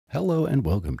Hello and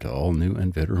welcome to all new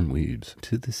and veteran weebs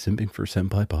to the Simping for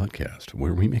Senpai podcast,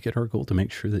 where we make it our goal to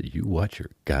make sure that you watch your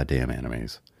goddamn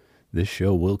animes. This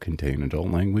show will contain adult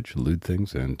language, lewd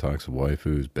things, and talks of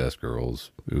waifus, best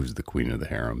girls, who's the queen of the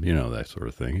harem, you know, that sort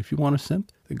of thing. If you want to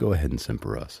simp, then go ahead and simp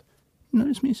for us.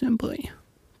 Notice me simply.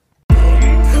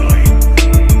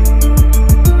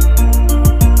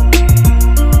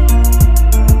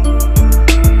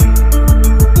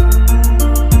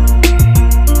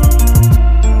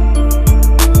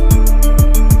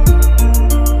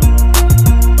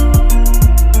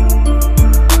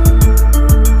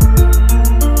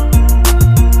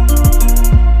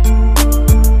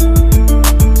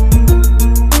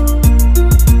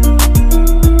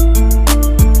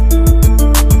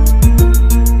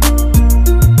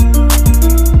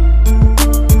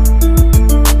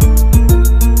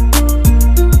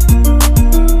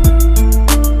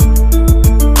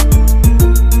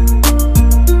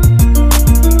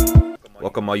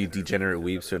 Welcome all you degenerate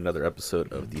weebs to another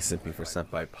episode of the Simping for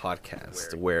Senpai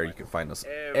podcast, where you can find us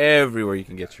everywhere you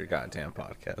can get your goddamn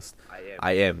podcast.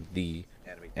 I am the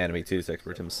anime titties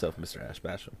expert himself, Mr. Ash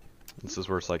Basham. This is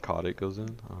where Psychotic goes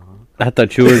in? I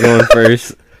thought you were going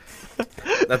first.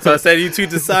 That's why I said you two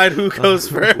decide who goes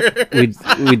first.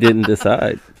 We didn't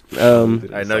decide.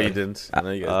 I know you didn't. I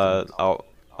know you guys didn't.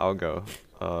 I'll go.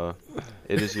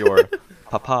 It is your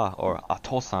papa or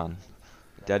Atosan,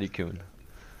 Daddy-kun.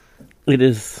 It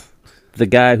is the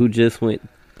guy who just went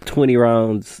 20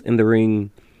 rounds in the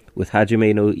ring with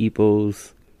Hajime no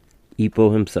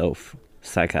Ippo himself,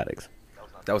 Psychotics.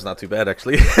 That was not too bad,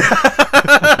 actually.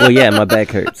 Well, yeah, my back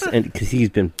hurts, and because he's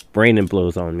been raining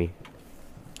blows on me.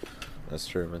 That's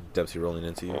true, man. Dempsey rolling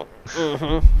into you.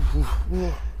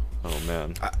 Oh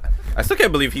man. I still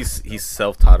can't believe he's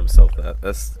self-taught himself that.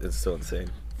 It's still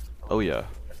insane. Oh yeah.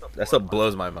 That still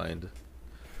blows my mind.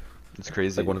 It's crazy.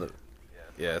 It's like one of the...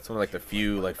 Yeah, it's one of like the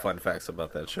few fun facts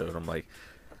about that show, and I'm like,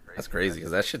 that's crazy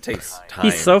because that shit takes time. He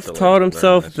self-taught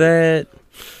himself that,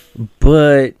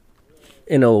 but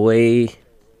in a way,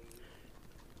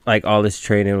 like all his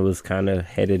training was kind of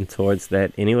heading towards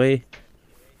that anyway.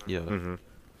 Yeah. Mm-hmm.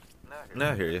 No,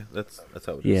 I hear you. That's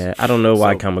how it is. Yeah, I don't know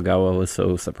why Kamigawa was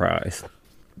so surprised,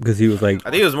 because he was like,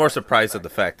 I think he was more surprised at the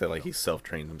fact that he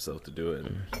self-trained himself to do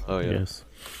it. Oh yeah. yes,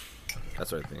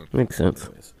 That's what I think. makes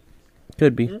sense.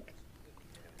 Could be.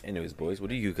 Anyways, boys,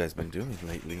 what have you guys been doing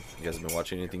lately? You guys been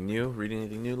watching anything new? Reading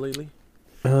anything new lately?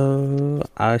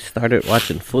 I started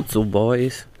watching Futsal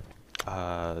Boys.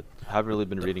 Haven't really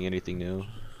been reading anything new.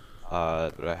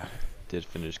 But I did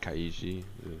finish Kaiji,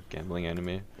 the gambling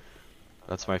anime.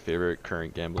 That's my favorite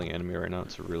current gambling anime right now.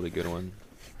 It's a really good one.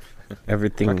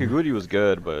 Everything. Kakegurui was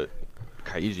good, but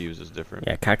Kaiji was just different.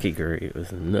 Yeah, Kakegurui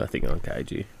was nothing on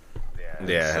Kaiji.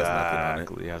 Yeah, it has nothing on it.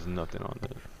 Exactly, it has nothing on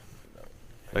it.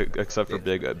 Except for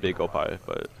big Opai,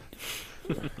 but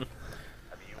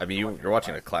I mean, you're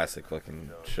watching a classic fucking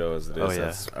show as it is. Oh, yeah.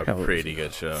 That's a pretty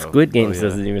good show. Squid Games yeah.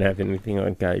 doesn't even have anything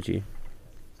on Kaiji.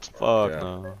 fuck Yeah.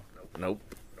 no.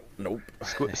 Nope.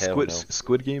 Squid, Hell no.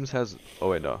 Squid Games has.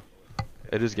 Oh wait, no.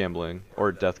 It is gambling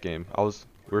or death game. We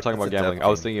were talking That's about a gambling. death I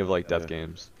was game. thinking of death Yeah.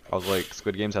 games. I was like,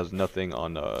 Squid Games has nothing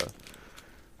on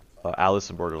Alice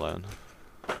in Borderland.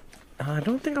 I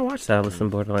don't think I watched Alice in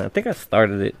Borderland. I think I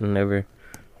started it and never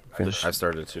finished. I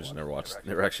started to, just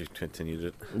never actually continued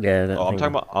it. Yeah, that Oh, I'm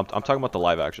thing- talking about. I'm talking about the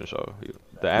live action show.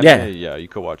 The anime, Yeah. you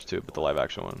could watch too, but the live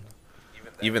action one.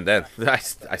 Even then, I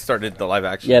started the live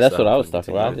action. Yeah, that's stuff what I was and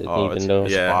talking about. I continued didn't Oh, even know.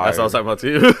 it's- Yeah, that's what I was talking about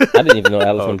too. I didn't even know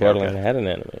Alice in Okay, Borderland okay. had an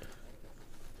anime.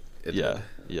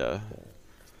 Yeah.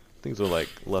 Things are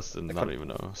less than I don't even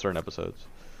know certain episodes.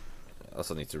 I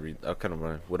also need to read. I kind of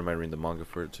wouldn't mind reading the manga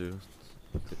for it too.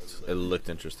 It looked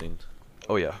interesting.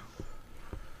 Oh yeah.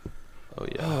 Oh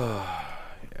yeah.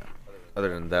 Yeah. Other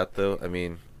than that, though, I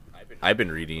mean, I've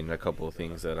been reading a couple of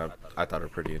things that I thought are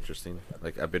pretty interesting.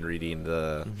 Like I've been reading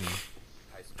the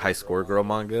High Score Girl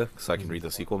manga, so I can read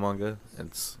the sequel manga.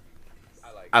 And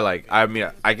I mean,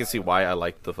 I can see why I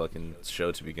liked the fucking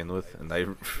show to begin with, and I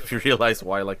realized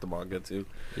why I like the manga too.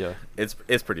 Yeah.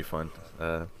 It's pretty fun.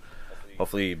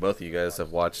 Hopefully, both of you guys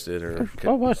have watched it or I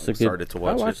watched a started good. to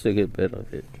watch I watched a good bit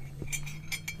of it.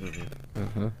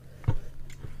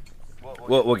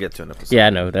 We'll get to an episode. Yeah, I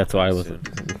know. That's why I was. soon.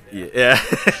 Yeah.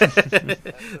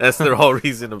 That's the whole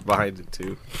reason behind it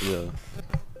too. Yeah.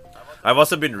 I've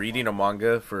also been reading a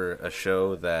manga for a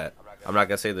show that I'm not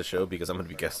gonna say the show because I'm gonna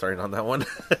be guest starring on that one,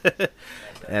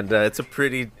 and it's a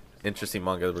pretty interesting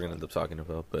manga that we're gonna end up talking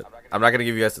about. But I'm not gonna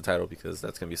give you guys the title because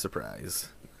that's gonna be a surprise.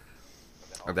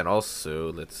 And then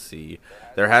also, let's see,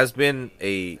 there has been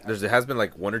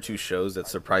like one or two shows that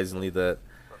surprisingly that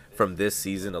from this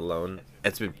season alone,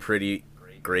 it's been pretty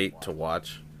great to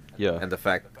watch. Yeah. And the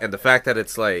fact that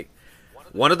it's like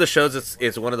one of the shows.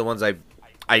 It's one of the ones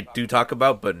I do talk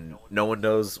about, but no one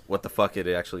knows what the fuck it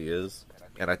actually is.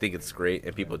 And I think it's great,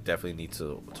 and people definitely need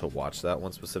to watch that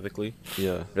one specifically.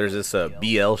 Yeah. There's this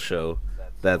BL show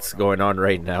that's going on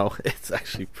right now. It's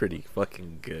actually pretty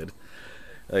fucking good.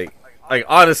 Like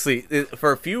honestly,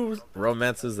 for a few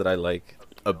romances that I like,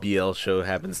 a BL show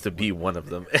happens to be one of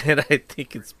them, and I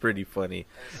think it's pretty funny,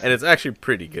 and it's actually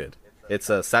pretty good. It's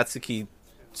Satsuki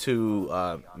to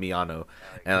Miyano,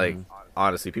 and like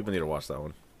honestly, people need to watch that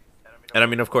one. And I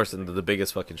mean, of course, the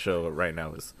biggest fucking show right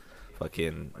now is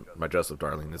fucking My Dress Up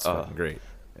Darling. It's fucking great.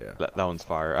 Yeah, That one's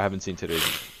fire. I haven't seen today's.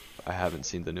 I haven't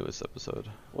seen the newest episode.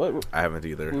 What I haven't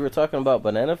either. we were talking about,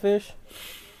 Banana Fish.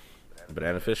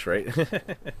 Banana Fish, right?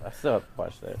 I still have to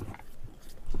watch that.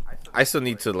 I still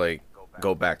need to like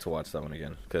go back to watch that one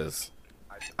again because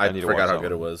I I need to forgot watch how that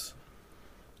good it one. was.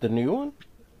 The new one?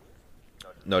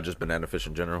 No, just Banana Fish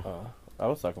in general. Oh, I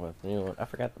was talking about the new one. I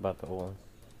forgot about the old one.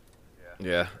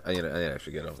 Yeah, I need to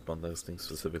actually get up on those things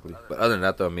specifically. But other than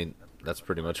that, though, I mean, that's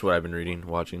pretty much what I've been reading,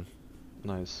 watching.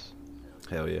 Nice.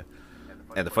 Hell yeah.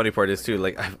 And the funny part is too,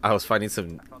 like I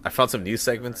found some news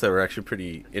segments that were actually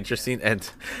pretty interesting, and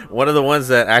one of the ones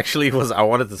that actually I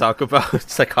wanted to talk about,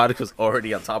 Psychotic was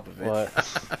already on top of it.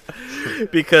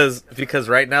 What? because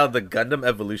right now the Gundam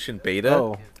Evolution beta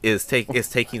Oh. is taking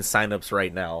signups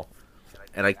right now,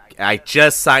 and I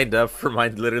just signed up for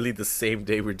mine literally the same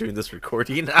day we're doing this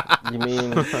recording. You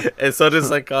mean? And so does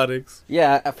Psychotics.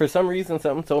 Yeah, for some reason,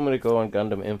 something told me to go on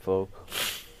Gundam Info.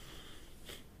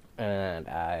 And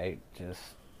I just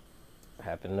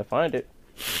happened to find it.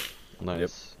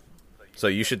 Nice. So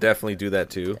you should definitely do that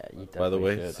too. Yeah, you By the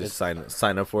way, definitely just should.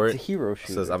 sign up for It's a it. hero It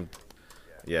shooter. says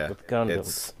yeah, With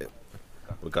Gundams.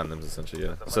 With Gundams essentially,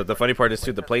 yeah. So the funny part is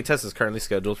too, the playtest is currently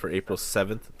scheduled for April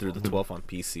 7th through the 12th on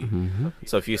PC.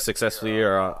 So if you successfully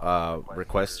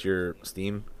request your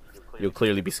Steam, you'll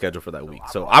clearly be scheduled for that week.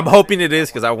 So I'm hoping it is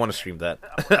because I want to stream that.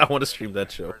 I want to stream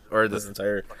that show or this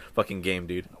entire fucking game,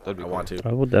 dude. That'd be I want to.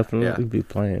 I will definitely Yeah. be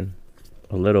playing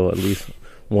a little, at least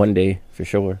one day for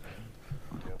sure.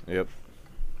 Yep.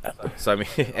 So I mean,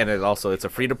 and it's a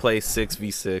free-to-play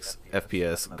 6v6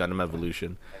 FPS Gundam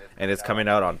Evolution, and it's coming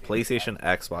out on PlayStation,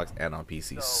 Xbox, and on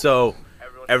PC. So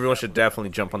everyone should definitely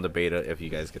jump on the beta if you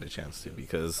guys get a chance to,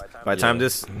 because by the time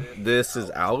this is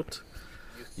out,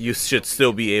 you should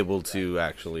still be able to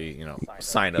actually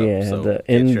sign up. Yeah, so the get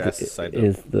end your asses signed up.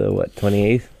 is the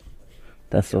 28th.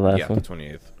 That's the last Yeah, the one.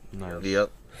 28th. Nice.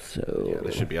 Yep. So Yeah,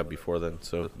 they should be up before then.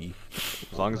 So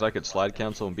As long as I could slide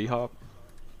cancel and B-hop.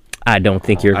 I don't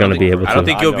think you're I don't gonna be think- able to. I don't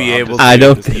think you'll be I'm able just- to. I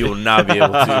don't You will not be able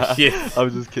to. Yeah. I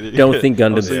was just kidding. Don't think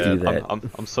Gundams I'm so- do that.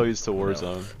 I'm so used to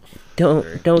Warzone.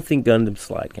 Don't think Gundam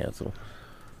slide cancel.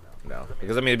 No,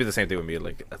 because I mean it'd be the same thing with me.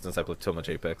 Like since I play so much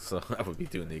Apex, so I would be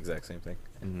doing the exact same thing.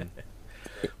 Mhm.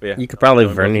 But yeah, You could probably I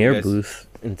don't know if you vernier guys- boost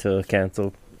into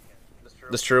cancel.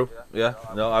 That's true. Yeah.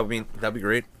 No, I mean that'd be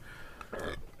great.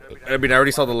 I mean I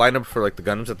already saw the lineup for like the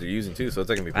Gundams that they're using too, so it's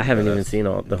like gonna be. I haven't badass. even seen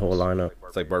the whole lineup.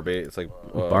 It's like It's like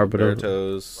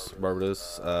Barbados.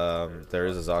 Barbados. There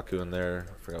is a Zaku in there.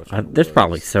 I forgot which one it There's was.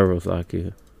 probably several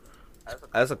Zaku.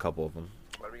 There's a couple of them,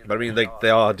 but I mean like they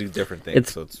all do different things.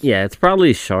 It's so it's it's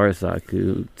probably Char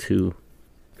Zaku too.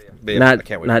 but yeah, I Not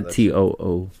can't wait for not that T shit. O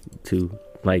O 2,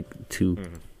 like 2,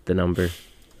 the number.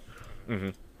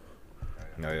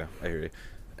 No, yeah, I hear you.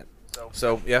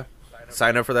 So yeah,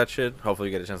 sign up for that shit. Hopefully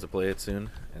you get a chance to play it soon,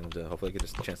 and hopefully I get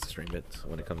a chance to stream it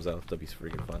when it comes out. That'd be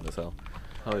freaking fun as hell.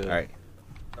 Oh yeah. All right.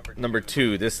 Number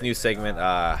 2, this new segment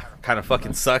kind of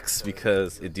fucking sucks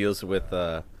because it deals with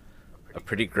a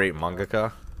pretty great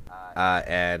mangaka,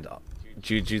 and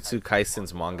Jujutsu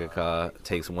Kaisen's mangaka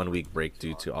takes 1 week break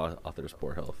due to author's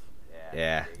poor health.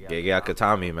 Yeah, Gege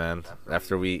Akutami, man.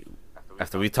 After we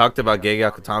talked about Gege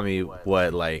Akutami,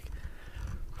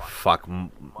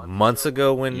 months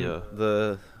ago when Yeah.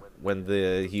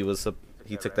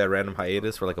 he took that random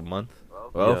hiatus for like a month.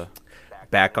 Well,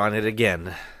 back on it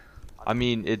again. I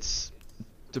mean, it's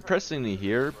depressing to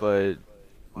hear, but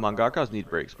mangakas need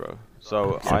breaks, bro.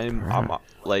 So I'm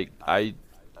like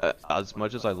as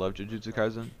much as I love Jujutsu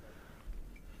Kaisen,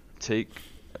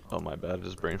 oh my bad, I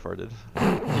just brain farted.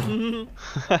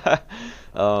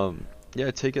 Yeah,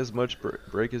 take as much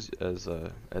break as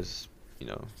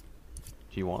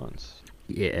he wants.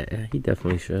 Yeah, he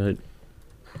definitely should.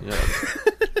 Yeah.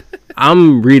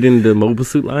 I'm reading the Mobile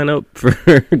Suit lineup for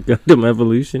Gundam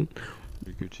Evolution.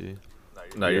 Rikuchi.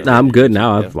 No, you're Nah, I'm good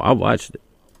now. Yeah. I watched it.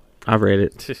 I read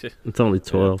it. It's only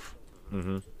 12.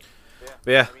 But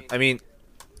yeah, I mean,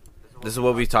 this is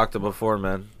what we talked about before,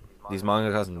 man. These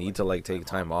mangakas need to like take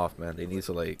time off, man. They need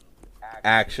to like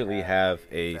actually have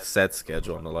a set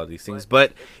schedule on a lot of these things.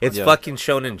 But it's Yeah. fucking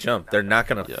Shonen Jump. They're not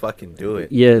gonna Yeah. fucking do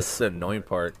it. Yes. That's the annoying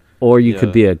part. Or you could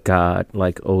Yeah. be a god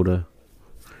like Oda,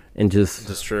 and just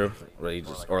That's true.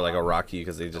 Or like a Rocky,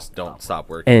 because they just don't stop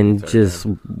working. and Sorry, just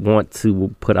want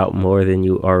to put out more than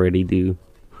you already do.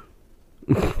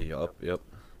 man. Yep.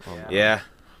 Yeah.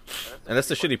 And that's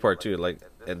the shitty part too. Like,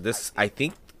 and this, I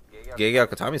think, Gege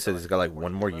Akutami said he's got like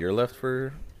 1 more year left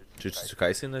for Jujutsu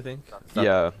Kaisen. I think. It's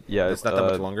not- Yeah. It's not that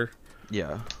much longer.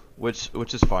 Yeah, which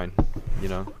is fine, you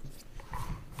know.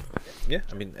 Yeah,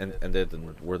 I mean, and then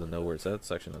where the know where it's at,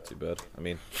 it's actually not too bad. I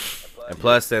mean, and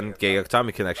plus, then Gege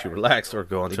Akutami can actually relax or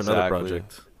go on to another Exactly.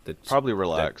 project. That Probably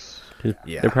relax.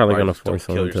 Yeah, They're probably or gonna just don't force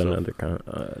him kill into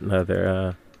yourself.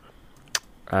 another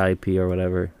IP or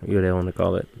whatever they want to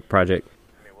call it project.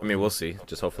 I mean, we'll see.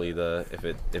 Just hopefully if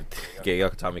Gege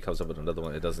Akutami comes up with another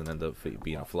one, it doesn't end up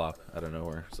being a flop out of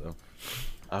nowhere. So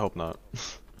I hope not.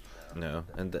 no,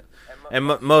 and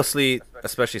mostly,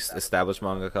 especially established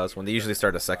mangakas, when they usually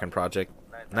start a second project,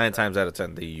 9 times out of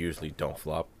 10 they usually don't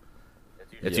flop.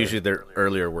 It's Yeah. usually their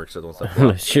earlier works are the ones that flop.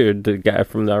 Unless you're the guy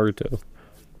from Naruto,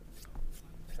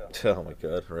 Oh my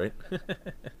god, right?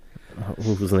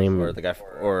 whose name? Or the guy,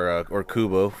 or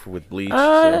Kubo with Bleach.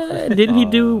 so. Didn't he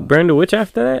do Burn the Witch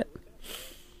after that?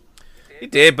 He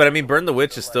did, but I mean, Burn the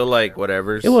Witch is still like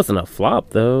whatever. It wasn't a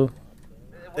flop though.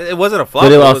 It wasn't a flop.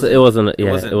 But it wasn't wasn't.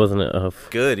 Yeah, wasn't it wasn't a.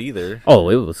 good either. Oh,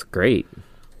 it was great.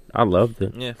 I loved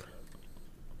it. Yeah.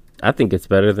 I think it's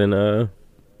better than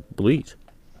Bleach.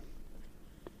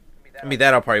 I mean,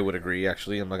 that I probably would agree.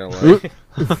 Actually, I'm not gonna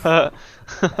lie.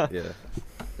 Yeah,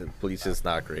 Bleach is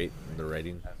not great in the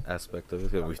writing aspect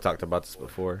of it. We've talked about this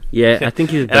before. Yeah, I think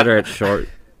he's better at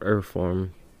shorter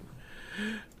form.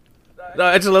 No,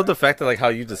 I just love the fact that like how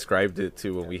you described it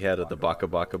too when we had the Baka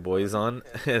Baka Boys on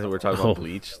and we're talking Oh. about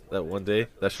Bleach that one day.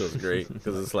 That show's great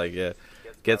because it's like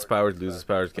gets powers, loses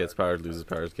powers, gets powers, loses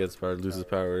powers, gets powers, loses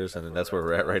powers, and then that's where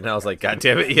we're at right now. It's like, god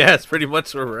damn it, yeah, it's pretty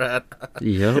much where we're at.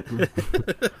 Yep,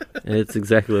 it's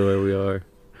exactly where we are.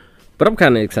 But I'm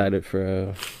kind of excited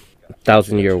for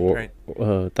 1,000-year war, Right.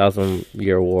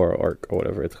 1,000-year war arc or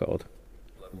whatever it's called.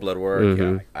 Blood War.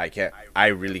 Mhm. Yeah, I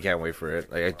really can't wait for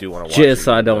it. Like, I do want to watch Just it,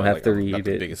 so I even don't though, have like, to I'm not read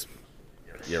the it. biggest,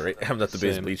 yeah, right. I'm not the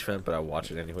biggest Same. Bleach fan, but I watch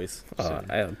it anyways.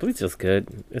 Bleach is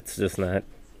good. It's just not.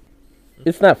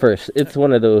 It's not first. It's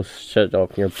one of those shut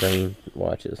off your brain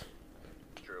watches.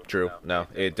 True. No,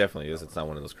 it definitely is. It's not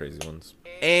one of those crazy ones.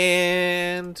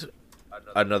 And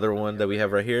another one that we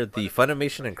have right here, the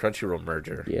Funimation and Crunchyroll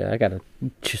merger. Yeah, I gotta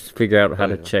just figure out how Oh,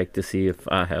 to yeah. check to see if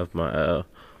I have my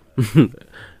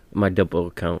my double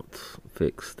accounts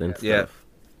fixed and stuff. Yeah.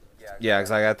 Yeah,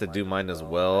 because I got to do mine as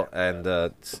well,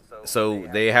 and so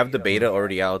they have the beta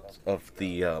already out of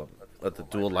the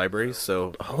dual libraries.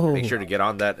 So make sure to get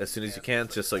on that as soon as you can,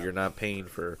 just so you're not paying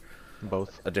for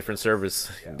Both. a different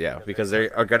service. Yeah, because they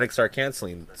are gonna start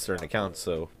canceling certain accounts.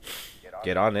 So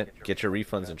get on it, get your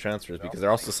refunds and transfers, because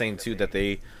they're also saying too that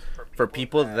for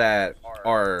people that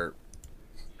are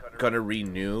gonna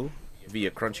renew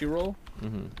via Crunchyroll.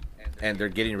 Mm-hmm. And they're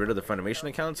getting rid of the Funimation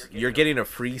accounts, you're getting a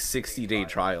free 60-day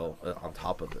trial on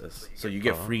top of this. So you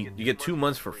get you get 2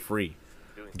 months for free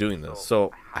doing this.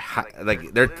 So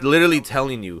like they're literally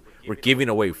telling you we're giving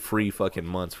away free fucking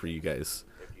months for you guys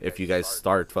if you guys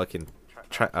start fucking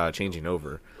changing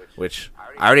over. Which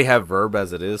I already have Verb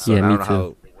as it is, so Yeah, I me don't know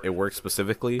how it works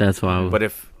specifically. That's why. But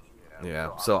if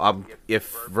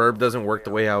Verb doesn't work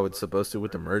the way how it's supposed to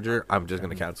with the merger, I'm just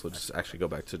gonna cancel it. Just actually go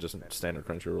back to just standard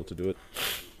Crunchyroll to do it.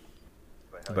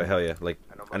 But hell yeah, like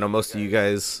I know most of you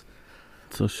guys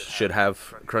so should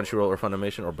have Crunchyroll or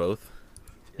Funimation or both.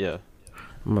 Yeah.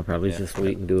 I'm gonna probably Yeah. just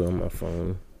wait and do it on my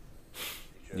phone.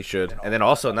 You should. And then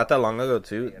also, not that long ago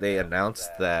too, they announced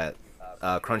that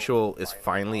Crunchyroll is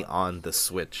finally on the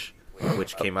Switch,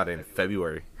 which came out in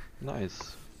February.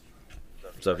 Nice.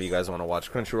 So if you guys want to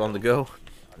watch Crunchyroll on the go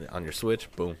on your Switch,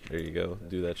 boom, there you go,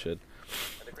 do that shit.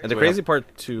 And the So crazy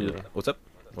part too, yeah. what's up?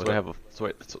 That's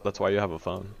why, that's why you have a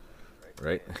phone.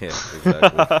 Right? Yeah,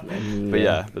 exactly. But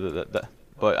yeah,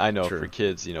 but I know True. for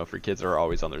kids, for kids are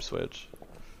always on their Switch.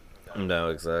 No,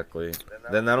 exactly.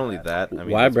 Then not only that, I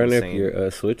mean, Why it's been burn up saying- your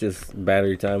Switch's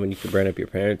battery time when you can burn up your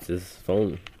parents'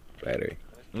 phone battery?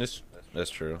 That's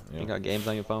true. Yeah. You got games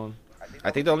on your phone?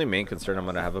 I think the only main concern I'm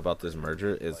gonna have about this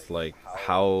merger is like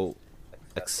how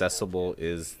accessible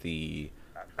is the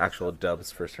actual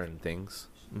dubs for certain things,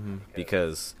 Mm-hmm.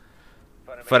 because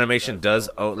Funimation does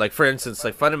like for instance,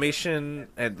 like Funimation,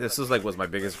 and this was my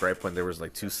biggest gripe when there was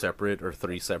like 2 separate or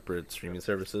 3 separate streaming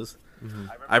services. Mm-hmm.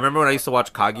 I remember when I used to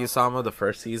watch Kaguya-sama the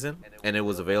first season, and it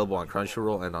was available on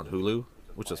Crunchyroll and on Hulu,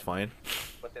 which was fine.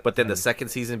 but then the second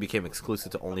season became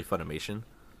exclusive to only Funimation,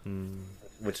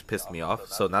 which pissed me off.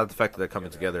 So now the fact that they're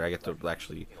coming together, I get to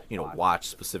actually, watch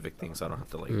specific things. I don't have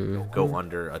to like go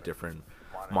under a different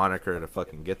moniker to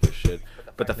fucking get this shit.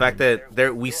 But the fact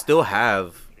that we still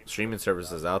have streaming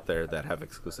services out there that have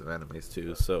exclusive animes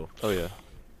too. So Oh yeah.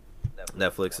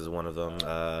 Netflix is one of them.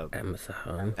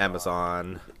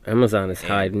 Amazon is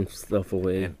hiding stuff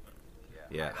away. and-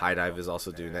 Yeah, High Dive is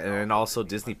also doing that, and then also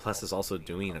Disney Plus is also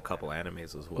doing a couple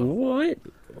animes as well.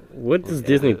 What does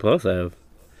Disney Plus have?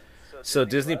 So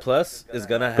Disney Plus is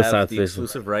gonna have Besides the this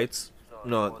exclusive rights.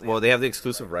 No, well, they have the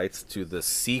exclusive rights to the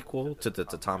sequel to the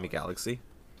Tatami Galaxy.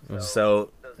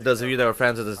 So those of you that are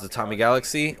fans of the Tatami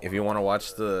Galaxy, if you want to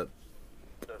watch the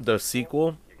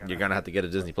sequel, you're gonna have to get a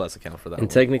Disney Plus account for that. And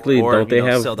one. technically, Or, don't they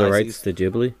have sell the DCs. rights to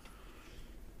Ghibli?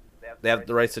 They have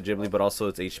the rights to Ghibli, but also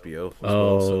it's HBO. As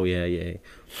Oh, well, so. yeah.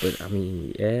 But, I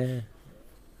mean, yeah.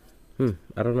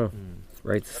 I don't know.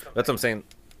 Rights. That's what I'm saying.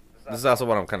 This is also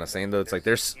what I'm kind of saying, though. It's like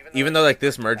there's, even though like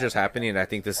this merger is happening, and I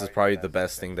think this is probably the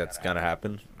best thing that's gonna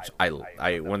happen.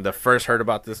 I when the first heard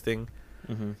about this thing,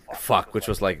 which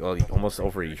was like almost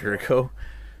over a year ago.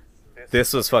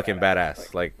 This was fucking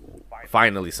badass. Like,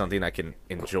 finally something I can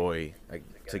enjoy like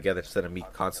together instead of me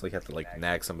constantly have to like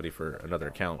nag somebody for another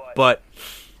account. But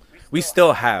we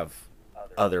still have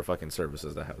other fucking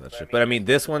services that have that shit. But I mean,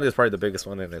 this one is probably the biggest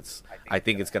one, and I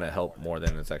think it's gonna help more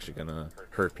than it's actually gonna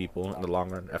hurt people in the long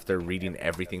run after reading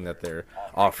everything that they're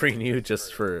offering you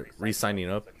just for re-signing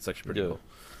up. It's actually pretty cool.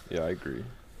 Yeah, I agree.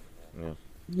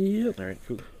 Yep. All right,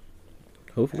 cool.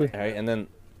 Hopefully. All right, and then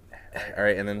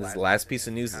this last piece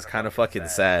of news is kind of fucking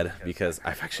sad because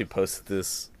I've actually posted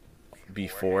this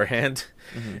beforehand,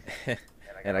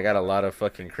 and I got a lot of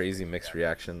fucking crazy mixed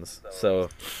reactions. So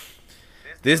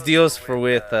this deal's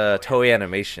with Toei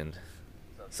Animation.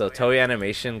 So Toei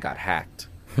Animation got hacked.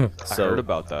 I heard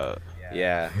about that.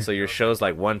 Yeah, so your shows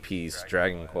like One Piece,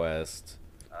 Dragon Quest,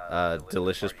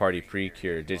 Delicious Party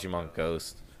Precure, Digimon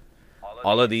Ghost,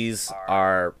 all of these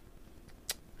are...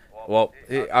 Well,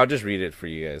 I'll just read it for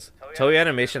you guys. Toei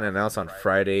Animation announced on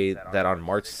Friday that on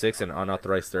March 6th, an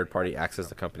unauthorized third party accessed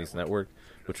the company's network,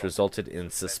 which resulted in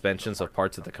suspensions of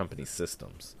parts of the company's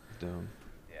systems. Damn.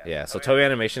 Yeah, so Toei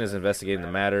Animation is investigating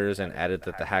the matters and added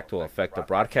that the hack will affect the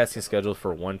broadcasting schedule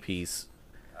for One Piece,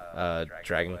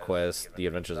 Dragon Quest, The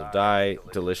Adventures of Dai,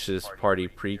 Delicious Party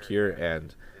Precure,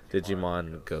 and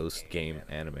Digimon Ghost game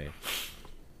anime.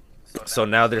 So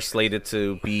now they're slated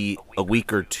to be a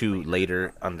week or two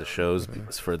later on the shows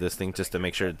for this thing, just to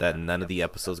make sure that none of the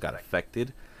episodes got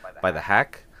affected by the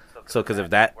hack. So, because if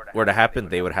that were to happen,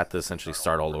 they would have to essentially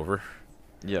start all over.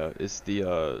 Yeah, is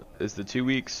the 2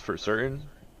 weeks for certain?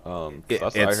 That's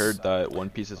what I It's- heard, that One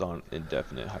Piece is on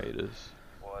indefinite hiatus.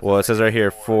 Well, it says right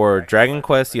here, for Dragon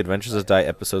Quest, The Adventures of Dai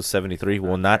episode 73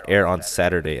 will not air on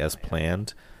Saturday as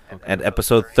planned, and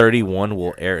episode 31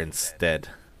 will air instead.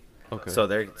 Okay. So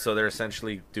they're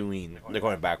essentially they're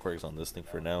going backwards on this thing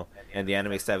for now, and the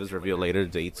anime staff has revealed later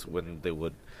dates when they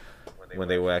will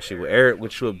actually air it,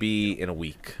 which will be in a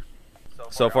week.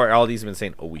 So far, all these have been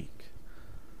saying a week.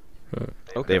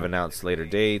 Okay. They've announced later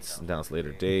dates, and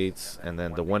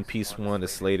then the One Piece one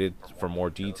is slated for more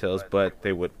details, but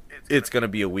it's gonna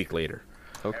be a week later.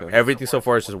 Okay. Everything so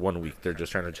far is just 1 week. They're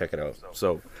just trying to check it out.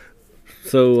 So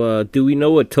So, do we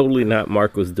know what Totally Not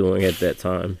Mark was doing at that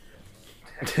time?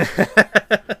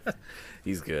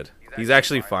 he's good. He's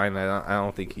actually fine. I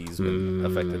don't think he's been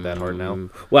affected that hard now.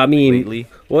 Well, I mean, Lately.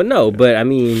 well, no, but I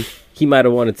mean, he might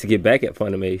have wanted to get back at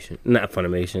Funimation, not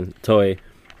Funimation, Toei.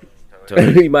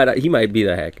 he might be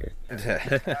the hacker.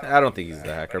 I don't think he's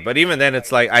the hacker, but even then,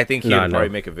 it's like I think he'd Nah, no. probably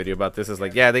make a video about this. It's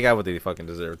like, yeah, they got what they fucking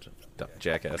deserved,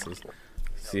 jackasses.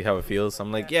 See how it feels?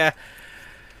 I'm like, yeah,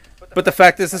 but the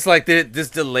fact is, it's like this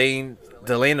delaying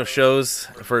of shows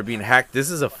for it being hacked.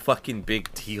 This is a fucking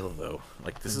big deal, though.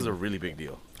 Like, this is a really big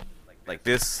deal. Like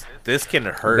this can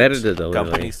hurt Better to delay,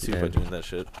 companies too yeah. by doing that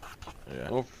shit. Yeah.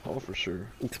 Oh, for sure.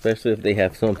 Especially if they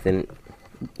have something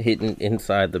hidden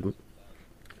inside the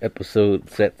episode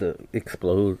set to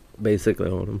explode, basically,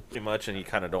 on them. Too much, and you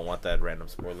kind of don't want that random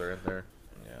spoiler in there.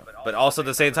 Yeah. But also at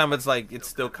the same time, it's like it's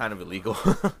still kind of illegal.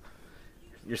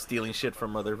 You're stealing shit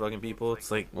from other fucking people.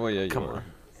 It's like, Oh yeah, you come are. on.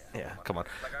 Yeah, come on.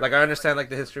 Like, I understand like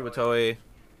the history with Toei,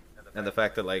 and the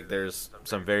fact that like there's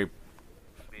some very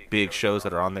big shows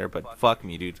that are on there, but fuck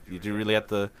me, dude. You do really have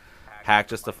to hack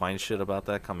just to find shit about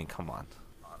that? I mean, come on.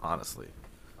 Honestly.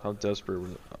 How desperate were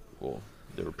well,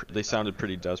 they sounded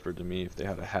pretty desperate to me if they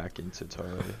had a hack into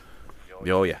Toei.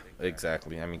 Oh yeah,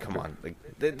 exactly. I mean, come on. Like,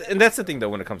 and that's the thing though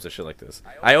when it comes to shit like this.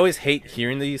 I always hate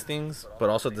hearing these things, but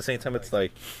also at the same time, it's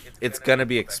like it's gonna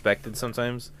be expected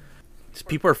sometimes. just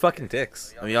people are fucking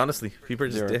dicks. I mean, honestly, people are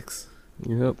just They are. dicks.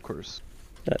 Yep, Of course.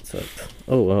 that sucks.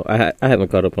 Oh well, I haven't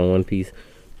caught up on One Piece.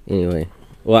 Anyway,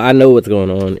 well, I know what's going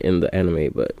on in the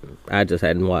anime, but I just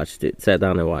hadn't watched it. Sat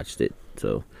down and watched it,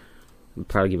 so it'll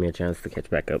probably give me a chance to catch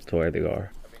back up to where they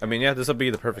are. I mean, yeah, this will be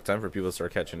the perfect time for people to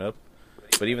start catching up.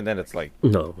 But even then, it's like,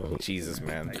 No, Jesus,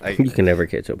 man. you can never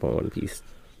catch up on One Piece.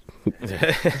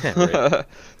 Right.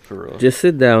 For real. Just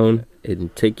sit down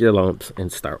and take your lumps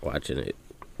and start watching it.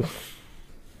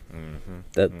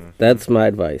 That's my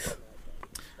advice.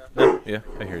 Yeah,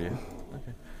 I hear you.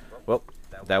 Okay. Well,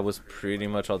 that was pretty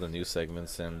much all the news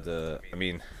segments, and I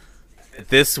mean,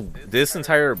 this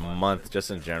entire month,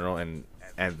 just in general, and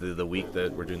the week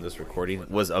that we're doing this recording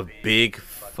was a big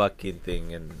fucking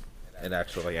thing in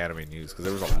actual like anime news, because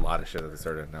there was a lot of shit that they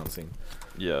started announcing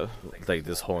Yeah. like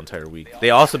this whole entire week. They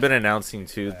also been announcing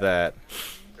too that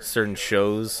certain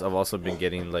shows have also been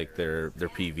getting like their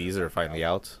PVs are finally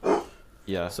out.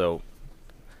 Yeah. So,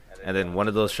 and then one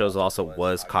of those shows also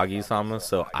was Kage-sama,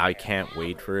 so I can't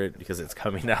wait for it because it's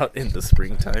coming out in the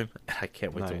springtime, and I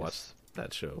can't wait to watch Nice.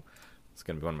 that show. It's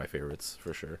gonna be one of my favorites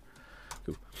for sure.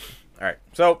 Cool. All right,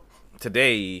 so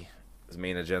today's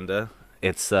main agenda,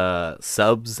 it's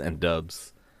subs and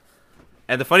dubs.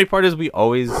 And the funny part is we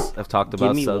always have talked about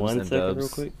Give me subs 1 and second dubs. real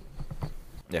quick.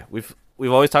 Yeah,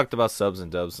 we've always talked about subs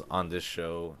and dubs on this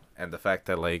show, and the fact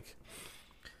that like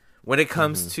when it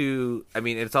comes to, I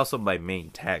mean, it's also my main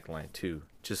tagline too.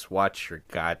 Just watch your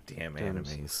goddamn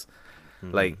animes.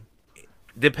 Like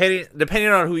depending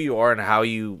on who you are and how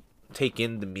you take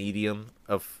in the medium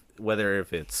of whether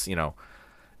if it's, you know,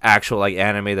 actual like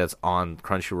anime that's on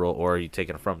Crunchyroll, or you take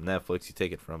it from Netflix, you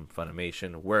take it from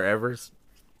Funimation, wherever.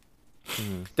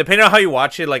 Depending on how you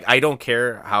watch it, like I don't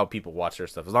care how people watch their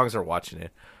stuff as long as they're watching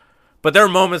it. But there are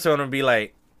moments when I'm gonna be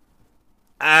like,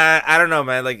 I don't know,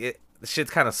 man. Like the shit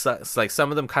kind of sucks. Like some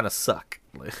of them kind of suck.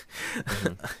 Like,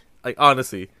 like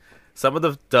honestly, some of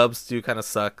the dubs do kind of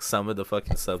suck. Some of the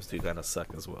fucking subs do kind of suck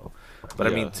as well. But I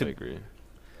Yeah, mean, I agree.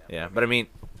 yeah. But I mean,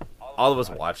 all of us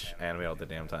watch anime all the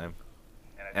damn time,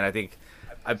 and I think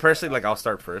I personally like I'll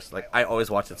start first. Like I always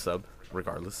watch it sub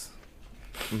regardless.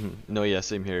 No, yeah,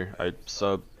 same here. I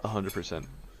sub 100%.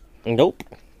 Nope,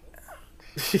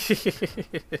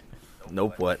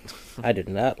 Nope. What? I did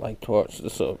not like to watch the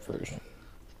sub version.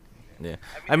 Yeah.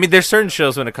 I mean, there's certain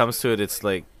shows when it comes to it, it's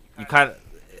like you kind of.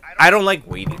 I don't like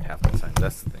waiting half the time.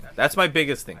 That's the thing. That's my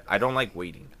biggest thing. I don't like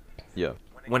waiting. Yeah.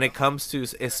 When it comes to,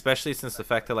 especially since the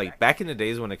fact that like back in the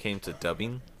days when it came to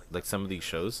dubbing, like some of these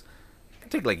shows, it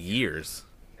could take like years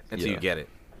until you Yeah. get it,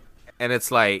 and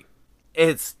it's like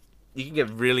you can get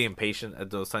really impatient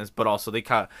at those times, but also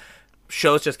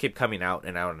shows just keep coming out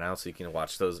and out and out, so you can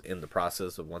watch those in the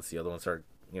process of once the other ones start,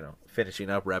 you know, finishing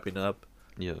up, wrapping up,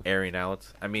 Yeah. airing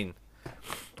out. I mean,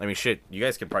 shit, you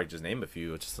guys can probably just name a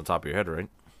few just on top of your head, right?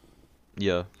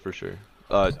 Yeah, for sure.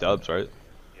 Dubs, right?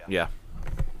 Yeah.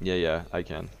 Yeah, I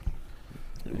can.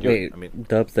 Wait, I mean-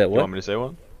 dubs that You want what? me to say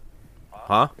one?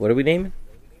 Huh? What are we naming?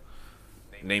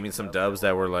 Naming some dubs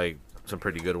that were like some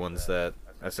pretty good ones that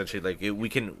essentially like we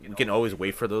can always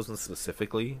wait for those ones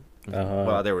specifically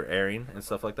while they were airing and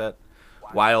stuff like that,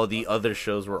 while the other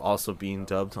shows were also being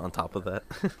dubbed on top of that.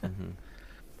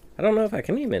 I don't know if I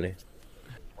can name any.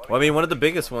 Well, I mean, one of the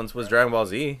biggest ones was Dragon Ball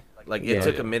Z. Like it Yeah.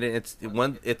 took a minute.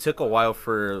 It took a while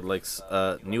for like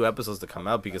new episodes to come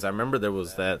out, because I remember there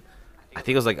was that. I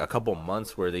think it was like a couple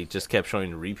months where they just kept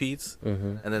showing repeats,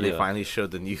 and then they Yeah. finally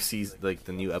showed the new season, like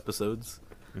the new episodes.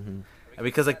 And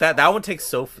because like that one takes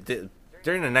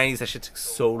during the 90s, that shit took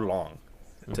so long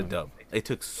to dub. It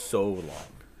took so long.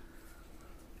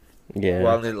 Yeah.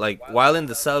 While in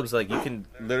the subs, like you can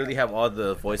literally have all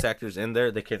the voice actors in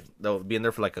there. They'll be in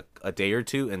there for like a day or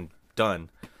two and done.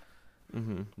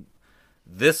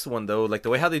 This one though, like the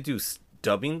way how they do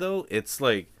dubbing though, it's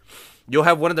like you'll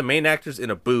have one of the main actors in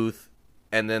a booth,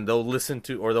 and then they'll listen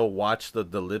to or they'll watch the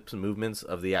lips movements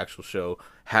of the actual show,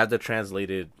 have the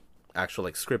translated actual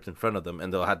like script in front of them,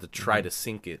 and they'll have to try to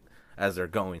sync it as they're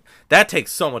going. That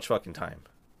takes so much fucking time,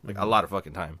 like a lot of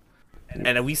fucking time.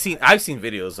 And I've seen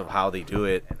videos of how they do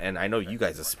it, and I know you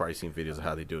guys have probably seen videos of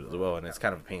how they do it as well, and it's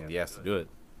kind of a pain in the ass to do it.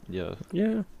 Yeah.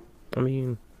 Yeah, I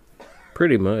mean,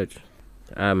 pretty much.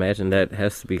 I imagine that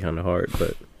has to be kind of hard,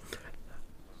 but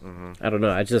I don't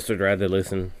know. I just would rather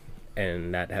listen and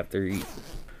not have to read.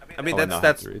 I mean, Oh, no, I have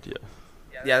that's to read,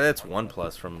 yeah. yeah, that's one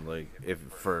plus from like if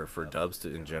for dubs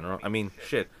in general. I mean,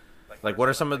 shit. Like, what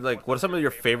are some of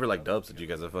your favorite like dubs that you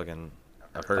guys have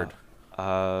heard?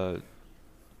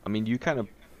 I mean, you kind of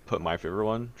put my favorite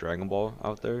one, Dragon Ball,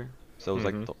 out there. So it was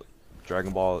like the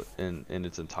Dragon Ball in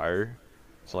its entire.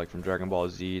 So like from Dragon Ball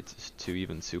Z to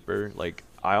even Super. Like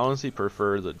I honestly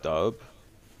prefer the dub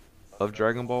of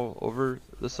Dragon Ball over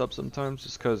the sub sometimes,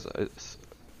 just because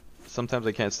sometimes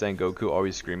I can't stand Goku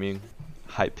always screaming,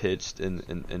 high pitched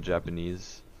in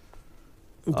Japanese.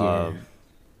 Yeah.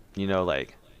 You know,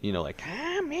 like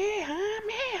I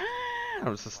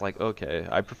was just like, okay,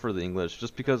 I prefer the English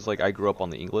just because like I grew up on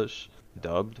the English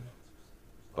dubbed.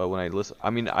 But when I listen, I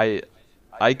mean, I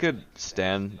could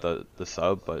stand the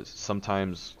sub, but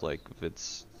sometimes like if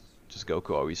it's just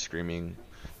Goku always screaming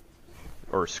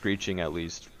or screeching, at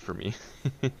least for me.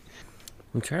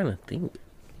 I'm trying to think.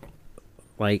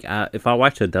 Like, if I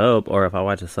watch a dub or if I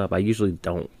watch a sub, I usually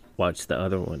don't watch the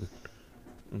other one.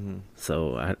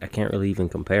 So I can't really even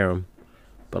compare them.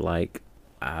 But like,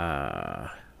 I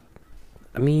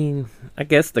mean, I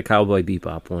guess the Cowboy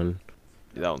Bebop one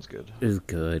Yeah, that one's good. is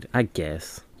good. I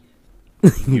guess.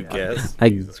 You guess? I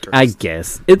Jesus I Christ.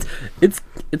 guess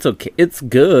it's okay. It's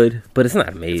good, but it's not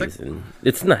amazing.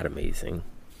 It's not amazing.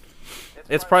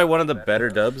 It's probably one of the better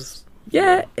dubs.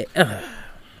 Yeah,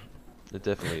 It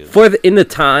definitely is. in the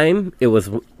time it was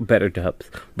better dubs,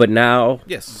 but now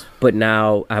Yes.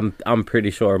 I'm pretty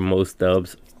sure most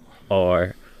dubs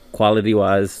are quality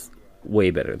wise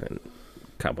way better than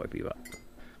Cowboy Bebop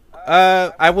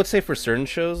I would say for certain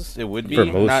shows it would be. For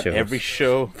most not shows. every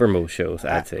show. for most shows.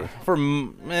 I'd say.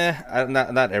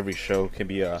 Not every show can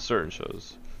be Certain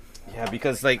shows. yeah,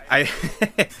 because like I'm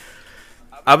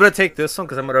gonna take this one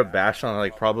because I'm gonna bash on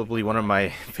like probably one of my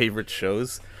favorite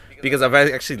shows because I've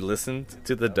actually listened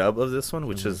to the dub of this one,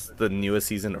 which is the newest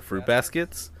season of Fruit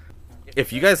Baskets.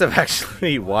 If you guys have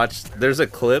actually watched, there's a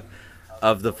clip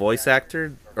of the voice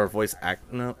actor or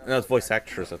it's voice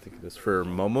actress, I think it is, for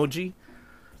Momoji.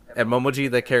 And Momoji,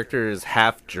 the character is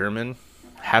half German,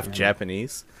 half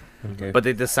Japanese. Okay. But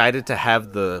they decided to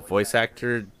have the voice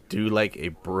actor do like a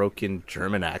broken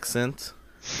German accent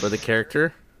for the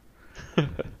character.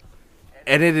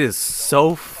 And it is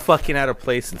so fucking out of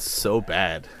place and so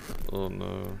bad. Oh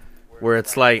no. Where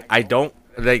it's like I don't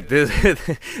like this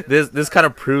this kind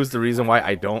of proves the reason why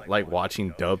I don't like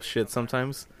watching dub shit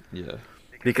sometimes. Yeah.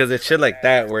 Because it's shit like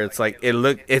that where it's like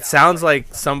it sounds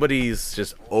like somebody's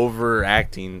just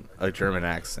overacting a German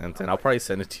accent, and I'll probably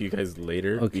send it to you guys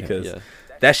later Okay, because yeah.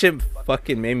 that shit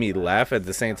fucking made me laugh. At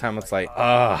the same time, it's like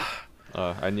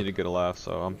I need to get a laugh,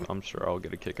 so I'm sure I'll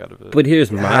get a kick out of it. But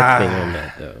here's my thing on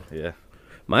that though. yeah.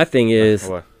 My thing is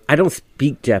What? I don't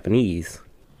speak Japanese,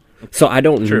 so I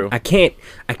don't. True. I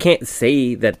can't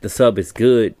say that the sub is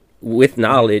good with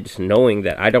knowledge, knowing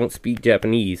that I don't speak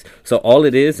Japanese. So all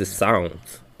it is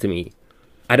sounds to me.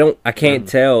 I can't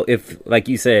tell if, like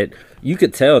you said, you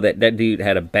could tell that dude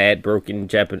had a bad broken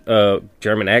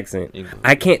German accent. English.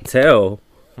 I can't tell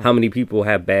how many people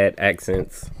have bad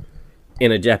accents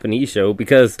in a Japanese show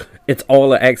because it's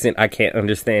all an accent I can't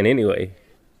understand anyway.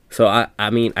 So I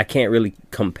mean I can't really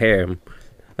compare them.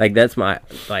 Like that's my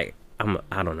I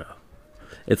don't know.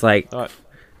 It's like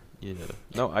Yeah.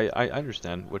 No, I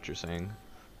understand what you're saying.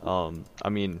 I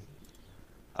mean,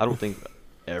 I don't think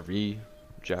every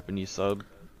Japanese sub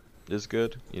is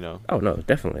good, you know. oh no,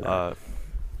 definitely not.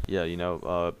 Yeah, you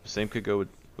know, same could go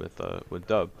with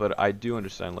dub, but I do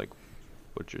understand like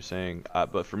what you're saying.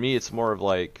 But for me, it's more of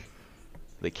like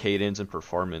the cadence and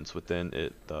performance within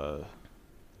it.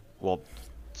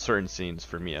 Certain scenes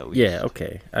for me at least. Yeah,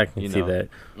 okay, I can You see know. that.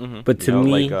 Mhm. But to You know,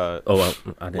 me, like, oh well,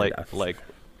 I didn't. like.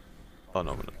 Oh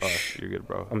no, you're good,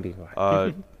 bro. I'm being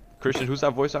quiet. Christian, who's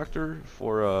that voice actor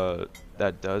for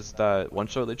that does that one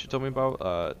show that you told me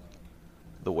about?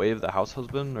 The Way of the House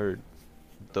Husband, or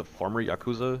the former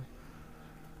Yakuza?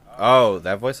 Oh,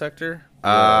 that voice actor?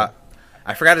 Yeah.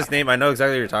 I forgot his name. I know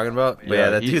exactly what you're talking about. But yeah,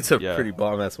 that dude's a yeah. pretty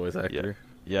bomb ass voice actor.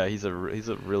 Yeah, he's a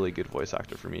really good voice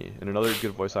actor for me. And another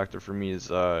good voice actor for me is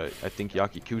I think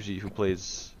Yaki Kuji, who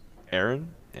plays Eren,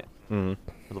 Mhm.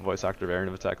 the voice actor of Eren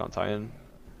of Attack on Titan.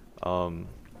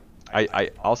 I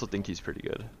also think he's pretty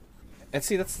good. And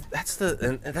see, that's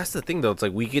the thing though. It's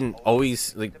like we can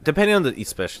always like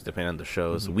especially depending on the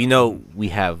shows. We know we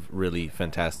have really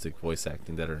fantastic voice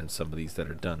acting that are in some of these that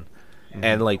are done.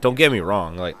 And like, don't get me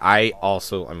wrong. Like, I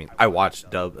watch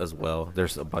dub as well.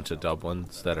 There's a bunch of dub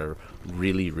ones that are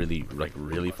really, really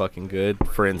really fucking good.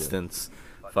 For instance,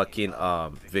 fucking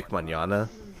Vic Mignogna.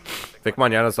 Vic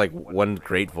Mignogna's like one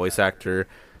great voice actor.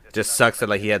 Just sucks that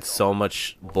like he had so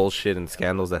much bullshit and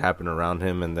scandals that happened around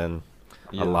him, and then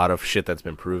Yeah. a lot of shit that's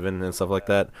been proven and stuff like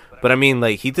that. But I mean,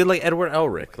 like, he did like Edward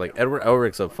Elric. Like, Edward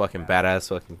Elric's a fucking badass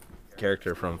fucking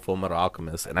character from Full Metal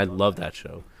Alchemist, and I love that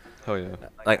show. Oh yeah.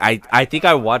 Like, I think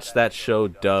I watched that show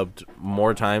dubbed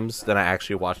more times than I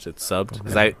actually watched it subbed,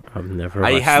 because I've never.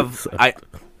 I watched have it, so-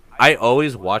 I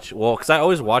always watch, well, because I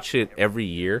always watch it every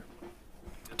year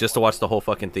just to watch the whole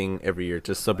fucking thing every year,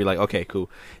 just to be like, okay, cool.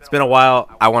 It's been a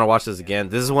while. I want to watch this again.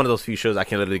 This is one of those few shows I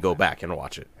can literally go back and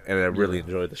watch it, and I really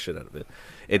enjoy the shit out of it.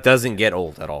 It doesn't get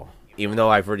old at all, even though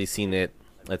I've already seen it.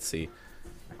 Let's see,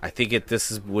 I think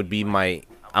would be my.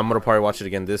 I'm gonna probably watch it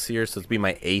again this year, so it'll be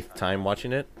my 8th time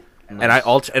watching it.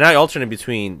 Nice. And I alternate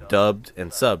between dubbed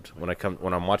and subbed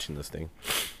when I'm watching this thing.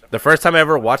 The first time I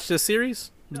ever watched this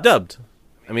series was dubbed.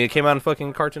 I mean, it came out on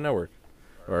fucking Cartoon Network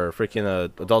or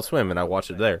freaking Adult Swim, and I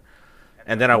watched it there.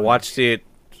 And then I watched it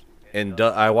in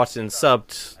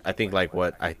subbed. I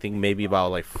think maybe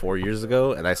about like 4 years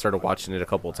ago, and I started watching it a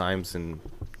couple of times in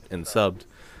subbed.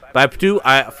 But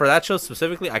for that show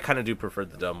specifically, I kind of do prefer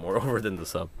the dub more over than the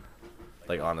sub.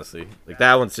 Like, honestly, like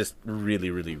that one's just really,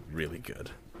 really, really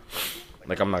good.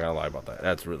 Like, I'm not gonna lie about that.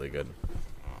 That's really good.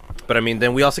 But I mean,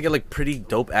 then we also get like pretty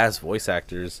dope ass voice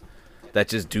actors that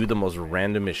just do the most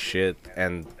randomest shit,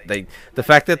 and the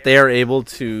fact that they are able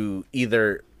to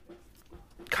either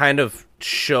kind of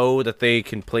show that they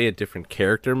can play a different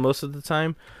character most of the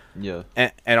time,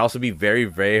 and also be very,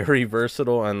 very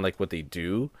versatile on like what they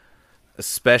do,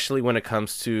 especially when it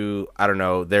comes to, I don't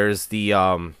know, there's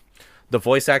the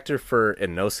voice actor for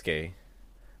Inosuke,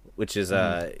 which is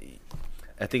I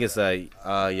think it's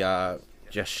Yashitsugu.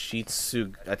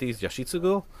 I think it's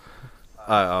Yashitsugu.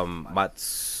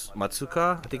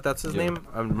 Matsuka, I think that's his name.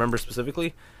 I remember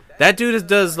specifically. That dude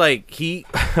does like the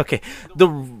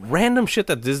random shit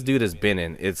that this dude has been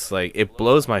in. It's like it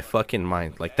blows my fucking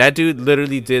mind. Like that dude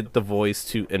literally did the voice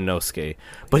to Inosuke,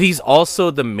 but he's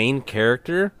also the main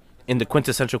character in the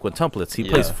Quintessential Quintuplets. He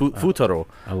plays Futaro,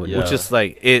 which is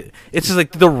like it's just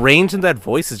like the range in that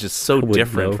voice is just so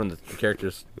different from the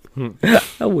characters.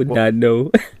 I would not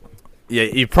know. Yeah,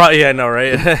 you probably know,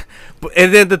 right?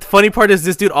 And then the funny part is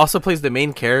this dude also plays the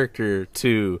main character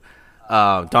to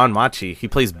Don Machi. He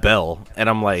plays Bell, and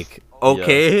I'm like,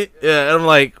 okay, and I'm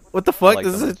like, what the fuck?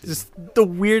 This is just the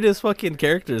weirdest fucking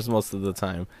characters most of the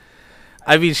time.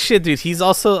 I mean, shit, dude. He's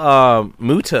also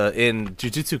Muta in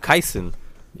Jujutsu Kaisen.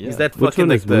 Yeah. He's that fucking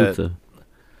like the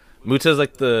Muta's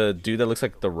like the dude that looks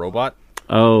like the robot.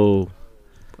 Oh,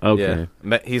 okay.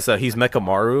 Yeah. He's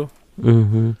Mekamaru.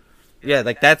 Mm-hmm. Yeah,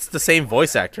 like that's the same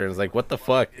voice actor. It's like, what the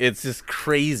fuck? It's just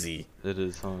crazy. It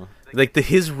is, huh? Like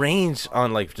his range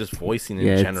on like just voicing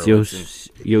in general. It's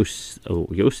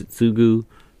Yoshitsugu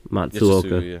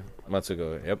Matsuoka.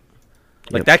 Matsuoka. Yep.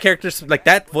 Like that character's like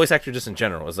that voice actor just in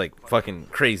general is like fucking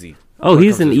crazy. Oh,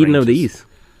 he's in Eden of the East.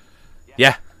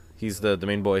 Yeah, he's the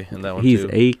main boy in that one. He's too.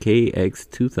 AKX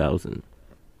 2000.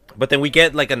 But then we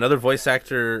get like another voice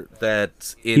actor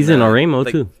that's in. He's in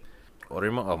Oremo too.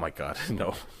 Oremo? Oh my god,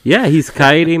 no. Yeah, he's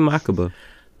Kaede Makabe.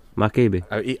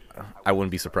 I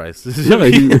wouldn't be surprised. No,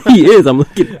 he is. I'm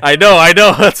looking. I know.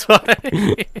 That's why.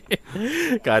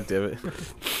 God damn it.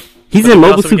 He's in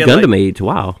Mobile Suit Gundam Age.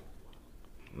 Wow.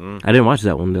 I didn't watch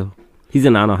that one though. He's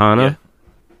in Anohana,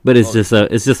 but it's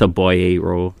just a boy 8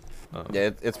 role.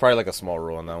 Yeah, it's probably like a small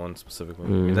role on that one specifically. I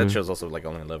mean, that show's also like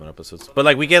only 11 episodes. But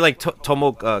like we get like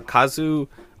Tomokazu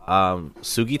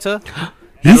Sugita.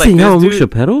 He's in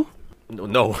Yoramusha Pedal?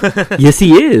 No. Yes,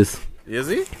 he is. Is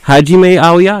he? Hajime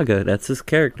Aoyaga. That's his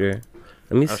character.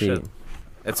 Let me see. Shit.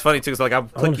 It's funny too, cause like I'm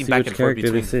clicking back and forth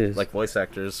between like voice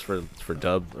actors for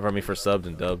subbed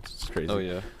and dubbed. It's crazy. Oh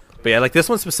yeah. But yeah, like this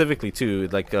one specifically too,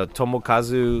 like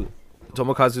Tomokazu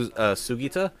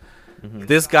Sugita. Mm-hmm.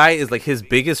 This guy is like his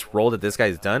biggest role that this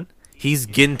guy's done. He's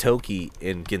Gintoki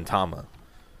in Gintama.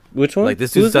 Which one? Like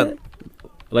this dude's done.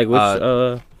 Like which?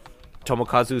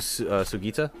 Tomokazu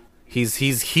Sugita. He's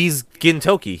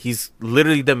Gintoki. He's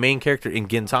literally the main character in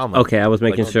Gintama. Okay, I was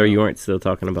making sure you weren't still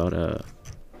talking about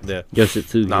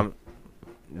Yoshitsugu. No,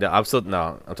 I'm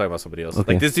talking about somebody else.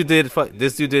 Okay. Like this dude did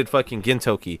fucking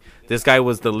Gintoki. This guy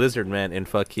was the lizard man in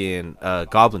fucking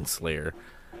Goblin Slayer.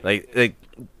 Like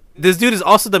this dude is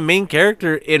also the main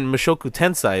character in Mushoku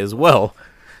Tensei as well.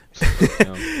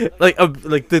 like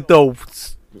the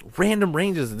random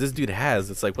ranges that this dude has.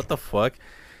 It's like, what the fuck?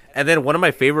 And then one of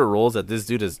my favorite roles that this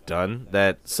dude has done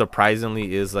that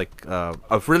surprisingly is like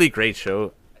a really great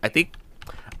show. I think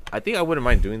I wouldn't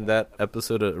mind doing that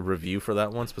episode of review for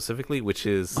that one specifically, which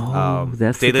is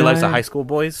Daily Lives of High School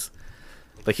Boys.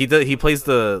 Like he plays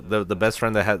the best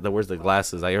friend that wears the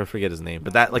glasses. I ever forget his name,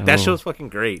 but that show's fucking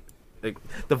great. Like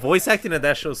the voice acting in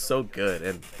that show is so good,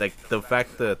 and like the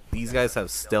fact that these guys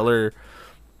have stellar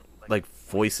like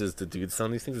voices to do some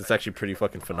of these things, it's actually pretty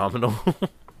fucking phenomenal.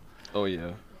 Oh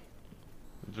yeah.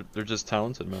 They're just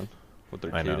talented, man, with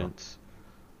their cadence.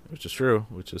 Which is true.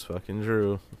 Which is fucking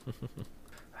true.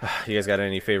 You guys got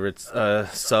any favorites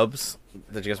subs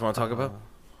that you guys want to talk about?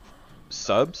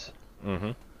 Subs?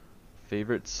 Mm-hmm.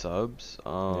 Favorite subs?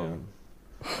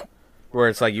 Where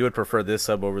it's like you would prefer this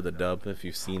sub over the dub if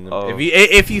you've seen them. Oh.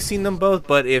 If you've seen them both,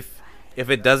 but if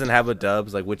it doesn't have a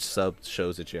dubs, like which sub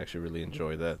shows that you actually really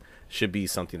enjoy that should be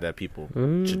something that people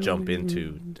should jump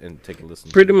into and take a listen.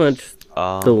 Pretty to. much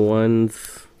the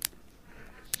ones.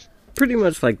 Pretty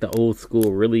much like the old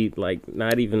school. Really, like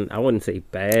not even. I wouldn't say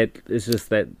bad. It's just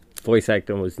that voice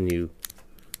acting was new,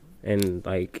 and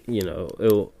like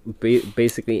it'll be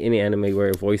basically any anime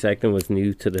where voice acting was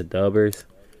new to the dubbers.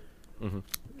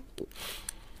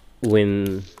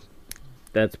 When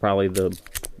that's probably the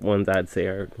ones I'd say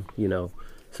are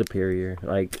superior.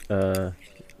 Like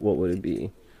what would it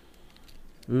be?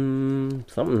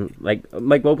 Something like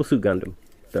Mobile Suit Gundam,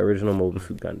 the original Mobile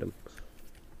Suit Gundam.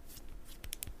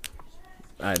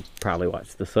 I'd probably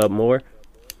watch the sub more,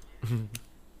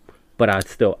 but I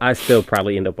still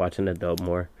probably end up watching the dub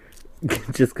more,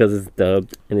 just because it's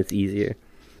dubbed and it's easier.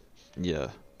 Yeah.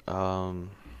 I'm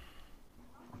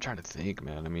trying to think,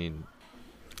 man. I mean,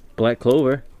 Black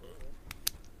Clover.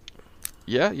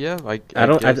 Yeah. I I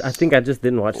guess. think I just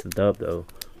didn't watch the dub though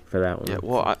for that one. Yeah.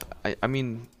 Well, I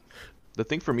mean, the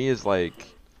thing for me is like,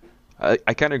 I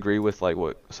kind of agree with like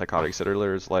what Psychotic said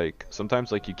earlier. Is like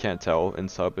sometimes like you can't tell in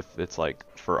sub if it's like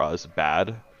for us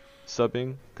bad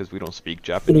subbing because we don't speak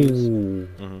Japanese.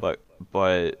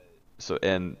 But so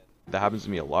and that happens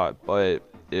to me a lot. But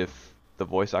if the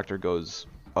voice actor goes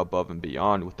above and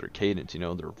beyond with their cadence,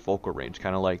 their vocal range,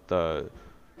 kind of like the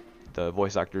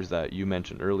voice actors that you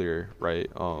mentioned earlier, right?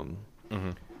 I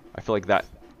feel like that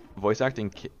voice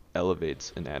acting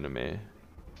elevates an anime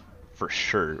for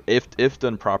sure if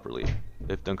done properly,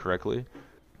 if done correctly.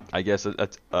 I guess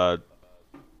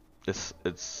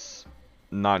it's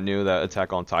not new that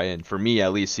Attack on Titan, for me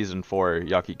at least, season 4,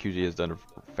 Yakikuji has done a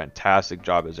fantastic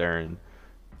job as Eren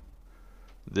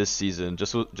this season,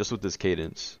 just with this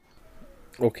cadence.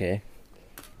 Okay.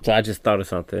 So I just thought of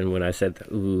something when I said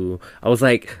that. Ooh. I was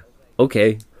like,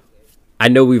 okay. I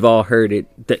know we've all heard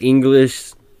it. The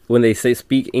English, when they say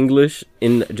speak English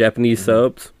in Japanese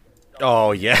subs.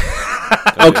 Oh yeah.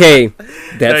 Okay.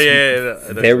 That's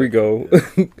there we right. go.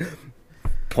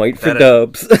 Point for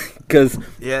dubs. Because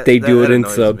they do it in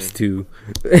subs too.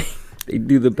 They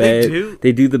do the bad.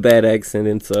 They do the bad accent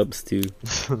in subs too.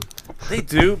 They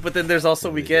do, but then there's also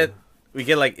we get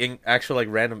like actual like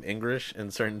random English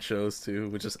in certain shows too,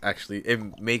 which is actually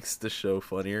it makes the show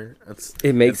funnier.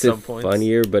 It makes it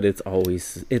funnier, but it's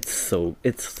so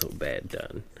bad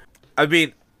done. I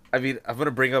mean, I'm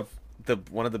gonna bring up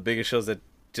one of the biggest shows that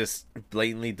just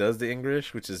blatantly does the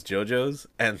English, which is JoJo's,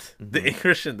 and the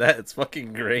English in that, it's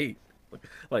fucking great.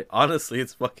 Like honestly,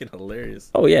 it's fucking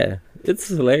hilarious. Oh yeah, it's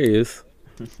hilarious.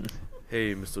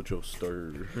 Hey, Mr.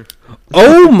 Joestar.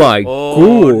 Oh my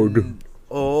god.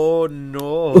 Oh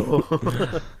no.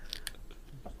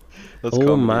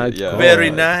 Oh my god.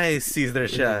 Very nice,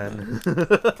 Caesar-chan.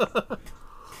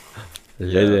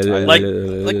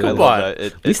 Like come on.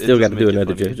 We still got to do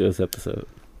another JoJo's episode.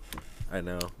 I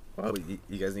know. Well,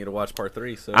 you guys need to watch part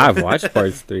 3. So I've watched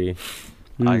parts 3.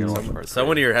 I can watch part 3.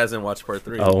 Someone here hasn't watched part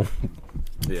 3. Oh.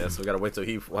 Yeah, so we gotta wait till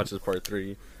he watches part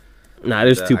 3. Nah,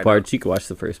 there's 2 parts. You can watch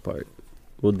the first part.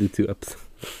 We'll do 2 episodes.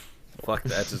 Fuck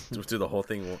that. Just do the whole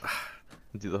thing.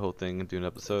 Do the whole thing and do an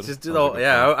episode. Just do the whole,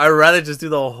 yeah. I'd rather just do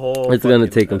the whole. It's gonna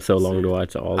take them so long to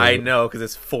watch all. I know, because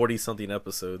it's 40-something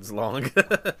episodes long.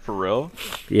 For real?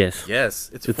 Yes.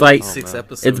 Yes, it's 46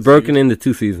 episodes. It's broken into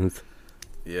 2 seasons.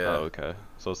 Yeah. Oh, okay.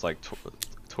 So it's like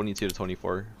 22 to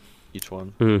 24 each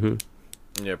one.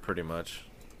 Mm-hmm. Yeah, pretty much.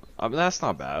 I mean, that's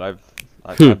not bad.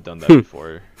 I've done that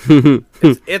before.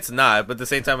 It's not, but at the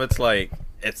same time, it's like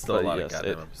it's still a lot of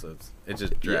goddamn episodes. It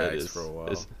just drags for a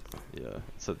while.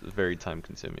 It's very time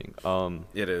consuming.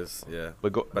 It is, yeah.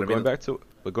 But going back to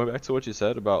what you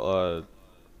said about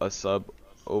a sub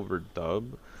over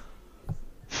dub.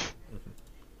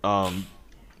 I've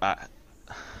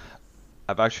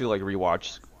actually like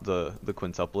rewatched the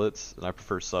quintuplets, and I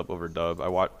prefer sub over dub.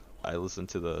 I listen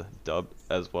to the dub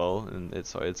as well, and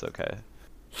it's okay.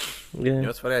 Yeah. You know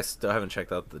what's funny? I still haven't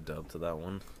checked out the dub to that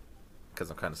one because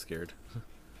I'm kind of scared.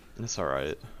 It's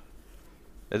alright.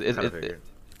 It's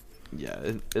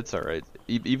alright.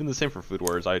 Even the same for Food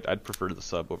Wars. I'd prefer the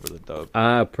sub over the dub.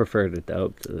 I prefer the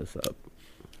dub to the sub.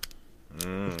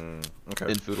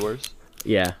 Okay. In Food Wars?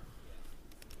 Yeah.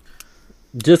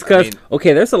 Just because,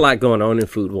 okay, there's a lot going on in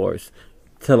Food Wars.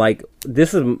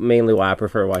 This is mainly why I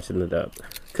prefer watching the dub.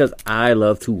 Because I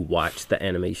love to watch the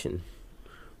animation.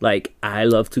 Like, I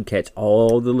love to catch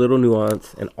all the little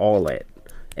nuance and all that.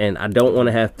 And I don't want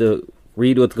to have to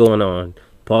read what's going on,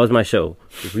 pause my show,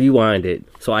 rewind it,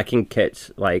 so I can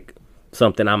catch, like,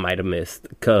 something I might have missed.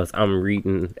 Because I'm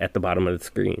reading at the bottom of the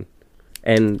screen.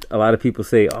 And a lot of people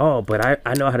say, "Oh, but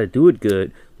I know how to do it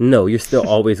good." No, you're still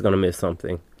always gonna miss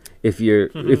something. If you're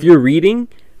reading,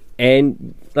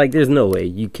 and like, there's no way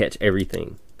you catch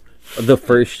everything on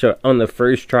the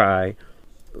first try,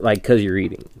 like, cause you're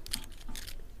reading.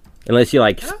 Unless you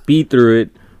like speed through it,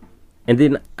 and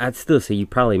then I'd still say you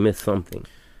probably missed something.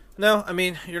 No, I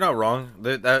mean, you're not wrong.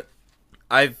 That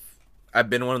I've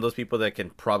been one of those people that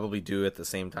can probably do it at the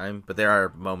same time, but there are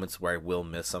moments where I will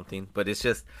miss something. But it's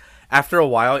just, after a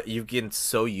while, you get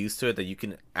so used to it that you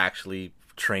can actually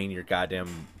train your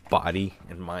goddamn body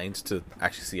and mind to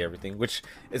actually see everything, which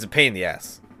is a pain in the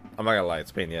ass. I'm not gonna lie,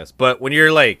 it's a pain in the ass. But when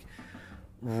you're like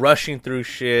rushing through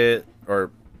shit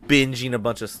or binging a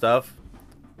bunch of stuff,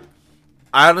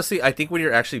 I think when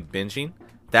you're actually binging,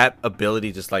 that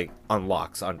ability just like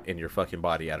unlocks in your fucking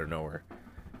body out of nowhere.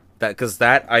 Because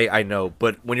I know,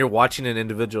 but when you're watching an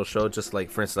individual show, just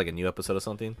like, for instance, like a new episode of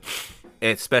something,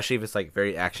 especially if it's like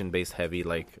very action based heavy,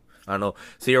 like, I don't know,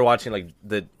 so you're watching like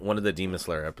one of the Demon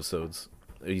Slayer episodes,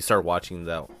 you start watching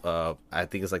that, I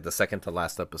think it's like the second to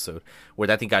last episode, where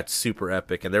that thing got super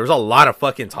epic, and there was a lot of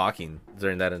fucking talking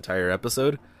during that entire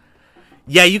episode.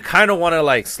 Yeah, you kind of want to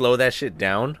like slow that shit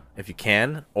down if you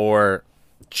can, or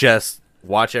just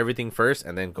watch everything first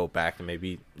and then go back and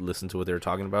maybe listen to what they were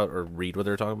talking about or read what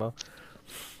they were talking about.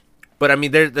 But I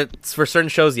mean, for certain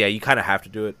shows, yeah, you kind of have to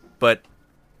do it. But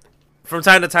from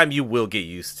time to time, you will get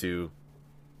used to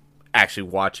actually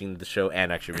watching the show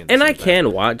and actually reading the And I same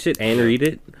can watch it and read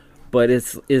it, but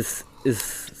it's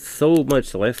so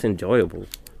much less enjoyable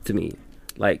to me.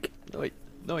 Like,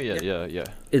 Yeah.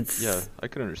 it's Yeah, I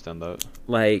could understand that.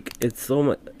 like, it's so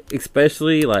much,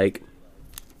 especially like,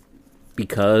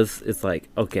 because it's like,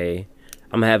 okay,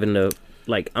 I'm having to,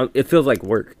 like, it feels like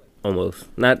work almost.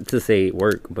 Not to say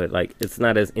work, but like, it's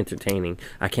not as entertaining.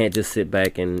 I can't just sit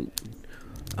back and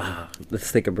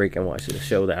let's take a break and watch a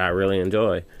show that I really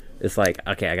enjoy. It's like,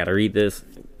 okay, I gotta read this,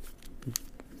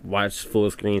 watch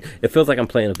full screen. It feels like I'm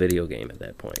playing a video game at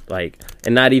that point. Like,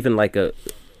 and not even like a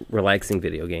relaxing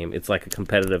video game. It's like a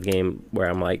competitive game where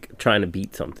I'm like trying to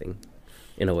beat something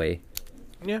in a way.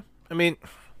 Yeah, I mean,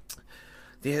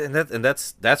 yeah, and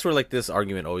that's where like this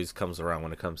argument always comes around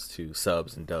when it comes to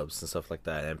subs and dubs and stuff like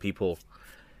that. And people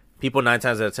 9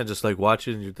 times out of 10 just like watch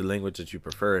it in the language that you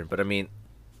prefer. But I mean,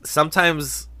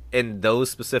 sometimes in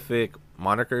those specific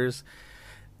monikers,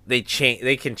 they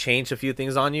can change a few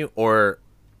things on you, or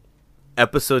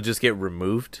episodes just get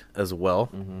removed as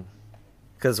well.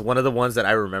 Because one of the ones that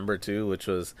I remember too, which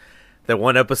was that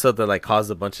one episode that like caused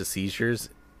a bunch of seizures,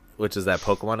 which is that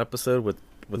Pokemon episode with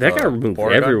that got removed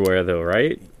everywhere though,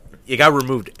 right? It got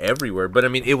removed everywhere, but I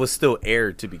mean, it was still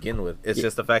aired to begin with. It's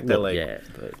just the fact that like,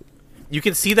 but you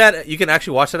can see that, you can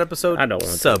actually watch that episode. I don't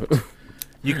want subbed. to.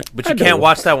 But you can't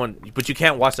watch that one. But you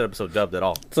can't watch that episode dubbed at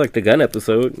all. It's like the gun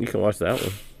episode. You can watch that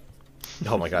one.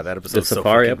 Oh my god, that episode. The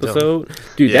Safari so episode, dumb.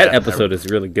 dude. Yeah, that episode is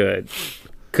really good.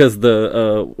 Cause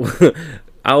the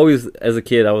I always, as a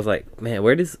kid, I was like, man,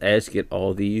 where does Ash get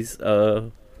all these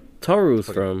Tauros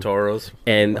from? Tauros.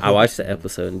 And I watched the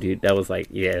episode, and dude, that was like,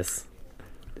 yes,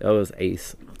 that was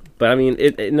ace. But I mean,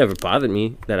 it never bothered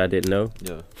me that I didn't know.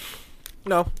 Yeah.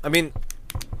 No, I mean,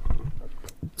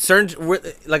 certain,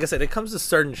 like I said, it comes to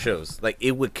certain shows. Like,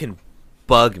 can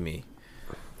bug me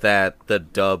that the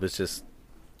dub is just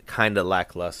kind of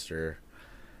lackluster,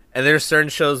 and there's certain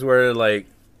shows where like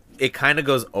it kind of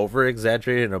goes over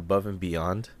exaggerated and above and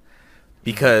beyond.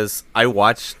 Because I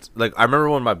remember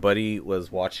when my buddy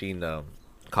was watching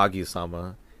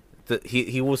Kaguya-sama,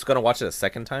 he was gonna watch it a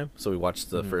second time, so we watched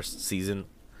the first season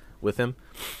with him.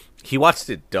 He watched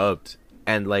it dubbed,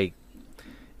 and like,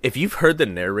 if you've heard the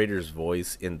narrator's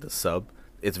voice in the sub,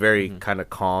 it's very kind of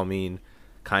calming,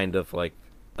 kind of like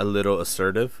a little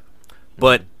assertive.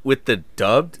 But with the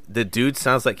dubbed, the dude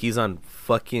sounds like he's on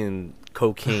fucking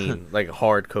cocaine, like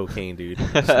hard cocaine, dude,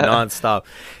 just nonstop.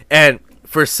 And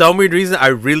for some weird reason, I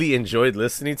really enjoyed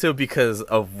listening to it because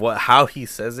of how he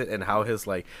says it and how his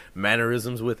like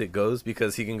mannerisms with it goes.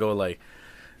 Because he can go like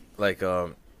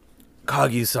Kaguya,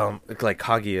 like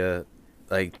Kaguya,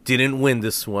 like didn't win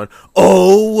this one.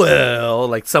 Oh well,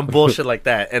 like some bullshit like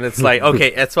that. And it's like,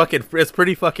 okay, it's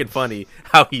pretty fucking funny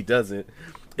how he does it.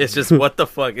 It's just what the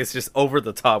fuck. It's just over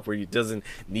the top where he doesn't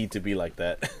need to be like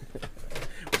that.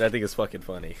 Which I think is fucking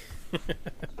funny.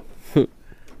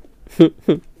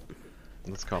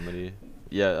 That's comedy.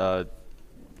 Yeah,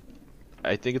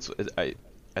 I think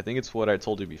it's what I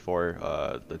told you before.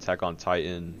 The Attack on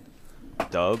Titan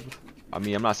dub. I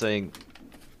mean, I'm not saying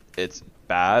it's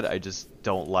bad. I just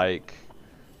don't like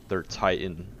their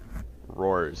Titan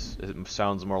roars. It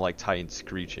sounds more like Titan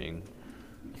screeching.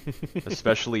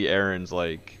 Especially Aaron's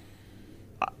like,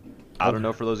 I don't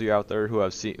know for those of you out there who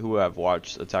have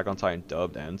watched Attack on Titan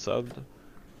dubbed and subbed,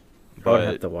 I would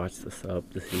have but to watch the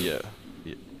sub to see.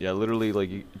 yeah, literally like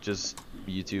you just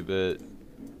YouTube it,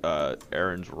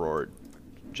 Aaron's Roar,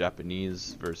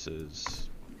 Japanese versus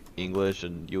English,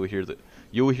 and you will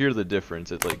hear the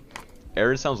difference. It's like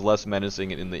Aaron sounds less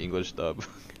menacing in the English dub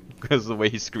because of the way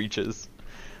he screeches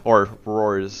or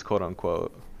roars, quote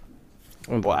unquote.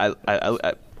 Well,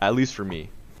 I at least for me.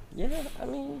 Yeah, I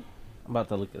mean, I'm about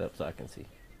to look it up so I can see.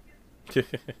 Yeah,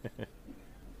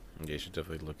 you should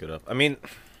definitely look it up. I mean,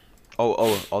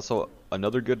 Also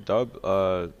another good dub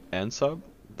and sub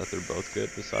that they're both good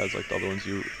besides like the other ones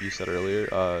you said earlier.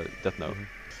 Death Note.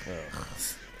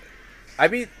 I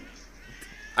mean,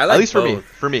 I like At least both.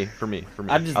 for me.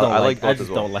 I just don't like. both I as just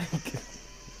well. don't like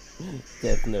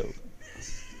Death Note.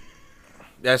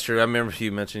 That's true. I remember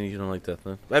you mentioning you don't like Death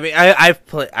Note. I mean,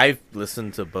 I've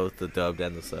listened to both the dubbed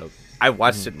and the sub. I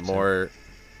watched it more.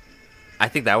 I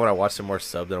think that one I watched it more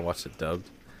subbed than I watched it dubbed.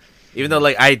 Even though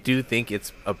like I do think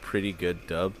it's a pretty good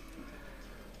dub,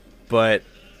 but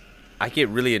I get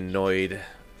really annoyed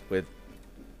with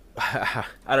I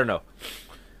don't know.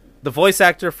 The voice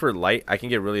actor for Light, I can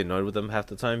get really annoyed with him half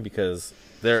the time because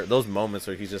there are those moments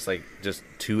where he's just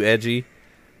too edgy.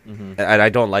 And I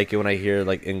don't like it when I hear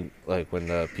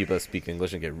when people speak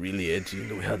English and get really edgy in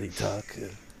the way how they talk.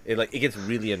 It gets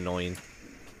really annoying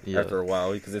after a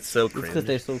while because it's so It's cringe. because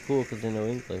they're so cool because they know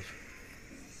English.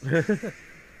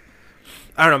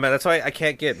 I don't know, man. That's why I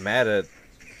can't get mad at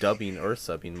dubbing or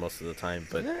subbing most of the time.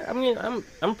 But Yeah, I mean,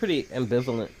 I'm pretty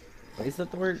ambivalent. Is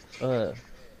that the word?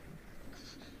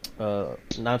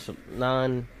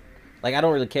 Like I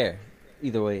don't really care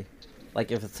either way.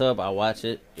 Like if it's sub, I'll watch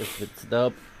it. If it's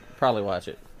dub, probably watch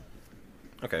it.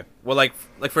 okay, well, like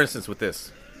for instance with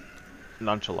this,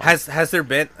 Nonchalant. has there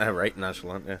been right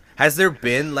nonchalant? Yeah. Has there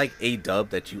been like a dub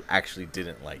that you actually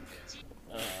didn't like?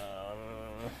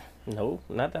 No,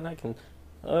 not that I can.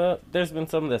 There's been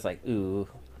some that's like, ooh,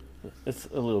 it's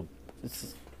a little,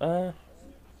 it's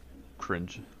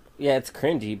Cringe. yeah, it's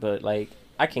cringy, but like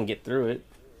I can get through it.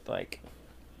 Like,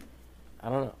 I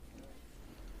don't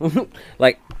know.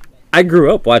 Like, I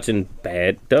grew up watching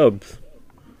bad dubs.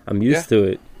 I'm used to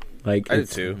it. Like I did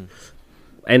it's- too.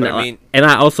 And But I mean- and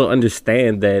I also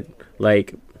understand that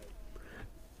like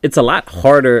it's a lot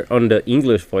harder on the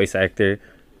English voice actor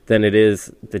than it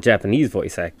is the Japanese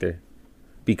voice actor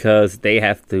because they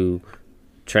have to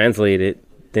translate it.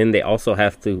 Then they also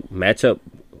have to match up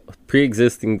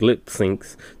pre-existing lip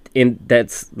syncs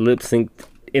that's lip synced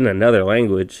in another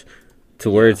language to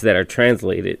words that are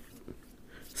translated.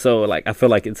 So like I feel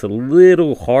like it's a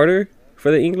little harder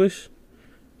for the English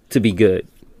to be good.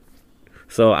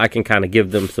 So I can kind of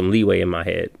give them some leeway in my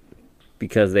head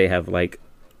because they have like,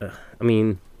 I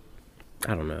mean,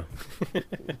 I don't know.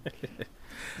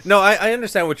 No, I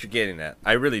understand what you're getting at.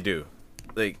 I really do.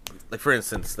 Like for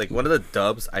instance, like one of the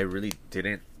dubs I really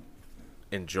didn't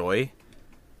enjoy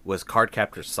was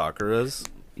Cardcaptor Sakura's.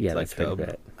 Yeah, like, that's pretty dub.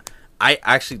 bad. I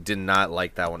actually did not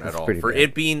like that one That's at all. pretty For bad.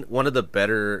 it being one of the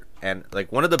better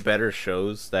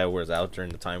shows that was out during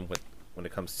the time when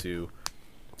it comes to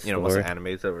most of the Story.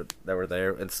 animes that were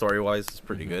there and story wise it's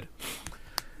pretty good.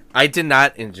 I did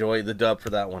not enjoy the dub for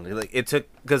that one. Like it took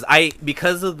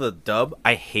because of the dub,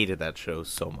 I hated that show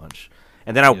so much.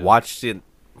 And then I watched it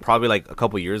probably like a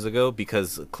couple years ago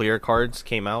because Clear Cards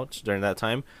came out during that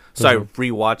time. So I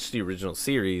rewatched the original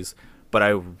series, but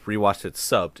I rewatched it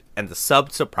subbed, and the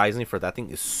sub surprisingly for that thing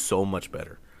is so much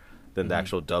better than the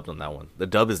actual dub on that one. The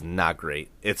dub is not great.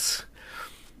 It's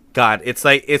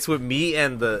with me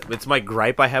and it's my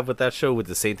gripe I have with that show with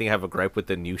the same thing I have a gripe with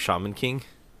the new Shaman King.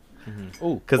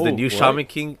 Because the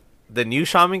new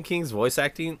Shaman King's voice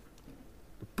acting,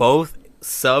 both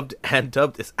subbed and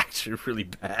dubbed, is actually really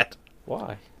bad.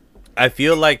 Why? I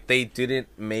feel like they didn't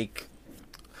make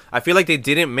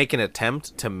an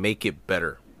attempt to make it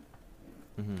better.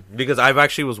 Because I've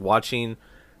actually was watching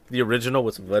the original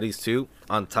with some buddies too,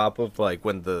 on top of like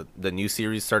when the new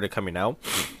series started coming out,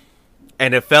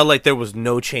 and it felt like there was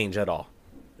no change at all,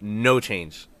 no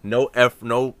change,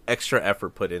 no extra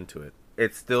effort put into it.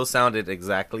 It still sounded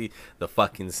exactly the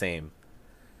fucking same,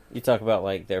 You talk about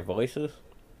like their voices.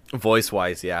 voice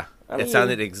wise. Yeah, I it mean-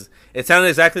 sounded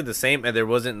exactly the same, and there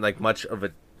wasn't like much of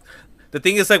a. The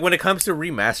thing is, like when it comes to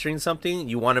remastering something,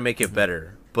 you want to make it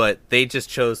better, but they just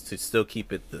chose to still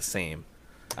keep it the same.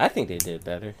 I think they did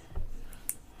better.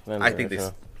 than I the think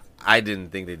original. I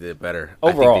didn't think they did it better.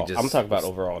 Overall, I think they just, I'm talking about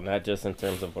overall, not just in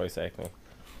terms of voice acting.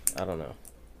 I don't know.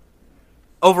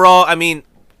 overall. I mean,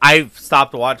 I've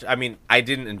stopped watching. I mean, I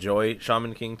didn't enjoy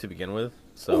Shaman King to begin with,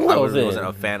 so I Well, wasn't a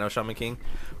then. fan of Shaman King.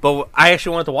 But I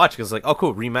actually wanted to watch because like, oh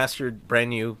cool, remastered,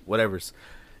 brand new, whatever's.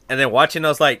 And then watching, I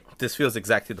was like, this feels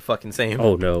exactly the fucking same.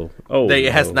 Oh no! Oh,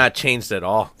 It has no. not changed at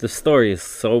all. The story is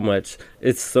so much.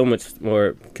 It's so much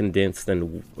more condensed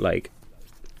and like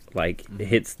it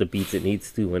hits the beats it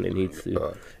needs to when it needs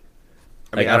to.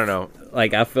 I mean, I don't know.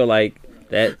 Like I feel like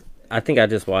that. I think I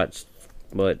just watched,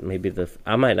 but maybe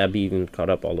I might not be even caught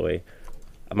up all the way.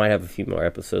 I might have a few more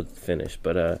episodes to finish,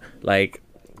 but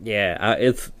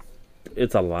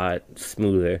it's a lot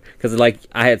smoother because like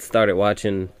I had started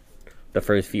watching the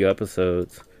first few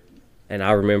episodes, and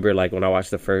I remember like when I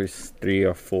watched the first 3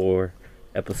 or 4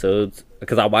 episodes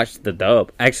because I watched the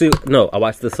dub. Actually, no, I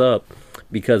watched the sub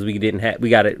because we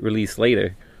got it released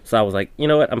later. So I was like, you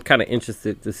know what? I'm kind of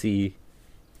interested to see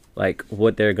like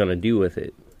what they're gonna do with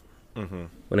it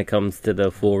when it comes to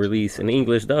the full release in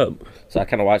English dub. So I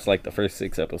kind of watched like the first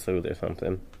 6 episodes or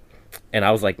something, and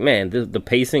I was like, man, the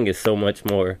pacing is so much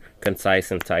more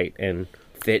concise and tight and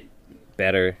fit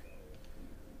better.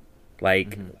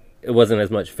 Like, it wasn't as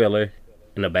much filler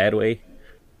in a bad way.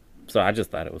 So I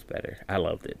just thought it was better. I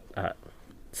loved it.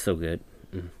 So good.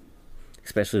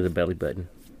 Especially the belly button.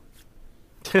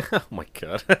 Oh my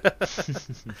god. God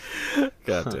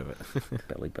damn it.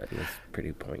 Belly button is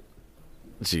pretty point.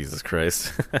 Jesus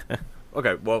Christ.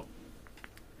 Okay, well,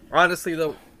 honestly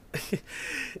though,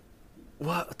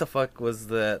 what the fuck was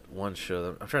that one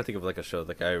show? I'm trying to think of like a show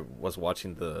like I was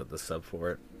watching the sub for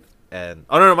it, and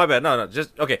oh no, my bad. No,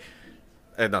 just okay.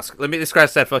 No, let me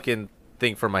scratch that fucking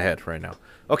thing from my head right now.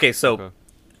 Okay, so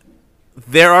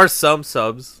there are some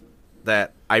subs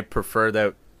that I prefer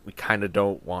that we kind of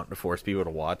don't want to force people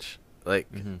to watch, like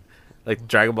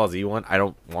Dragon Ball Z one. I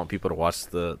don't want people to watch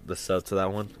the sub to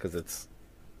that one because it's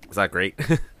not great.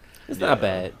 It's not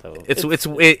bad though.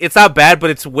 It's not bad,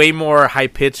 but it's way more high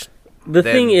pitched. The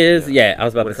thing is, I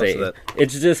was about to say, to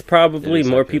it's just probably It is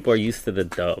more high people are used to the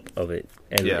dub of it,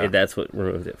 and that's what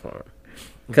ruins it for them.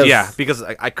 Yeah, because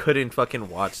I couldn't fucking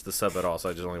watch the sub at all, so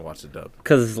I just only watched the dub.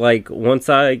 Because, like, once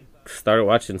I started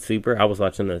watching Super, I was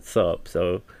watching the sub.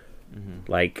 So,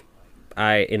 like,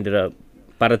 I ended up,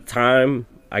 by the time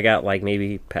I got, like,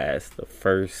 maybe past the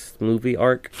first movie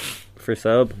arc for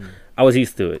sub, I was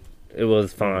used to it. It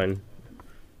was fine.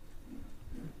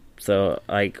 So,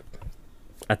 like,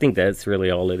 I think that's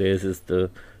really all it is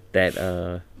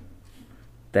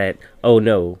that oh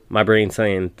no, my brain's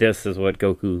saying this is what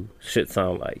Goku should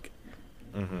sound like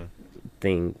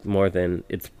thing, more than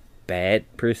it's bad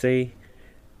per se.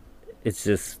 It's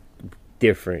just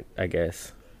different, I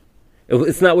guess.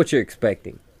 It's not what you're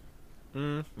expecting.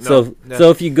 So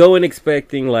if you go in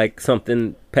expecting like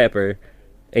something pepper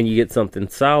and you get something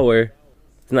sour,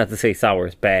 it's not to say sour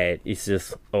is bad. It's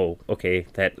just, oh, okay,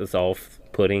 that is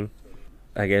off-putting,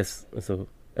 I guess. That's an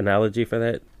analogy for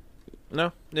that.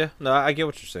 No, I get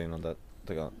what you're saying on that.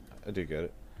 I do get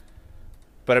it.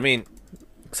 But I mean,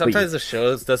 sometimes the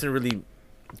shows doesn't really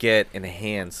get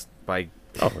enhanced by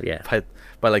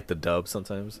by like the dub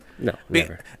sometimes. No,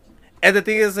 never. And the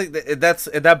thing is, like,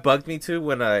 that bugged me too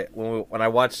when I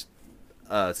watched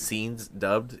scenes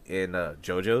dubbed in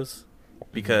JoJo's,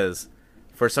 because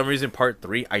for some reason part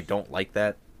 3 I don't like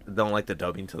that. I don't like the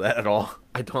dubbing to that at all.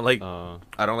 I don't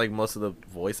like most of the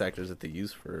voice actors that they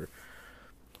use for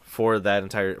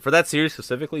that series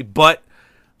specifically, but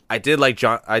I did like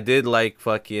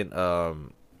fucking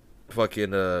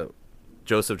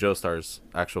Joseph Joestar's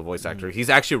actual voice actor. He's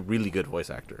actually a really good voice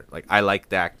actor. Like, I like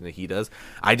the acting that he does.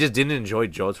 I just didn't enjoy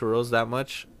Jotaro's that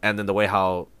much, and then the way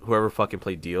how whoever fucking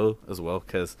played Dio as well,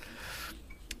 because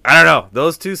I don't know,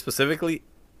 those two specifically.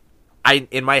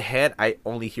 In my head I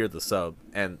only hear the sub,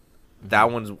 and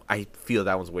I feel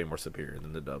that one's way more superior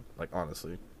than the dub. Like,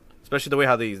 honestly. Especially the way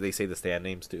how they say the stand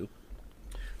names too,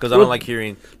 because I don't like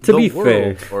hearing to the be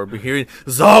world fair, or hearing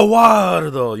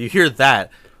Zawardo. You hear that,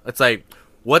 it's like,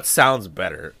 what sounds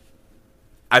better?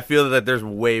 I feel that there's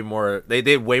way more. They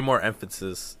did way more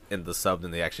emphasis in the sub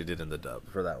than they actually did in the dub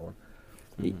for that one.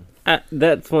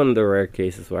 That's one of the rare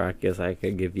cases where I guess I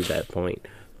could give you that point.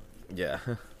 Yeah,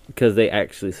 because they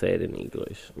actually say it in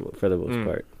English for the most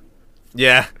part.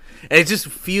 Yeah, and it just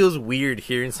feels weird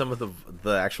hearing some of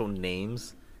the actual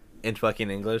names in fucking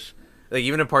English. Like,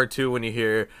 even in part 2 when you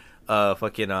hear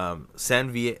fucking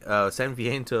San Viento.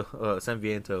 I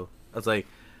was like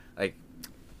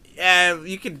yeah,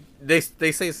 you could, they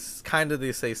say kind of,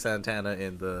 they say Santana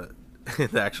in the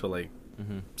actual like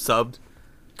subbed.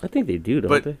 I think they do,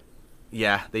 don't they?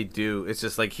 Yeah, they do. It's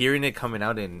just like hearing it coming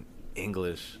out in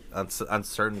English on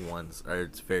certain ones,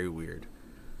 it's very weird.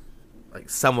 Like,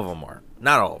 some of them are,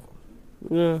 not all of them.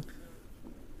 Yeah.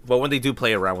 But when they do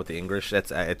play around with the English,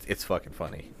 it's fucking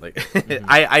funny. Like,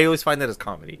 I always find that as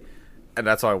comedy, and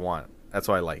that's all I want. That's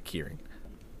what I like hearing.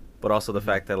 But also the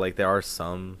fact that like there are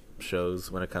some shows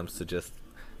when it comes to just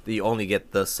you only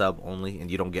get the sub only and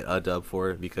you don't get a dub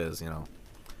for it because, you know,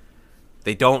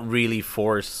 they don't really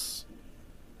force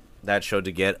that show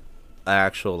to get an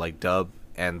actual like dub.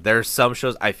 And there's some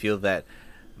shows I feel that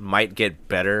might get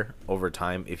better over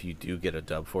time if you do get a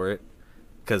dub for it.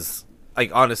 Because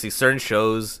like honestly, certain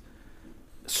shows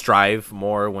strive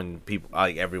more when people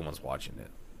like everyone's watching it.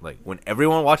 Like when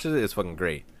everyone watches it, it's fucking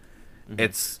great.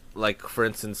 It's like, for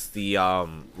instance, the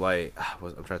like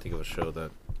I'm trying to think of a show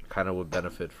that kind of would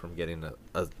benefit from getting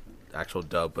a actual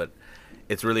dub, but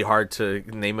it's really hard to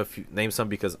name some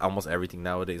because almost everything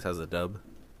nowadays has a dub.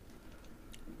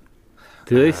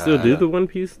 Do they still do the One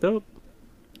Piece dub?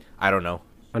 I don't know.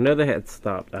 I know they had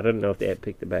stopped. I didn't know if they had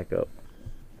picked it back up.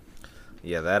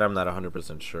 Yeah, that I'm not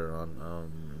 100% sure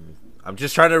on. I'm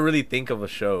just trying to really think of a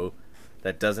show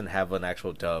that doesn't have an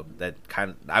actual dub. That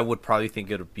I would probably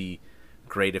think it would be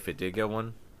great if it did get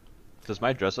one. Does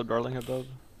My Dress Up Darling have dub?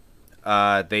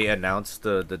 They announced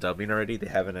the dubbing already. They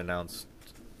haven't announced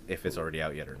if it's already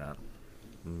out yet or not.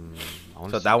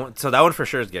 So that one for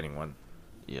sure is getting one.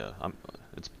 Yeah,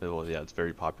 it's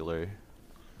very popular.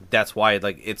 That's why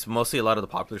like it's mostly a lot of the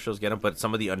popular shows get them, but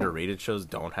some of the underrated shows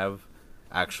don't have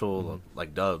actual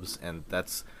like dubs, and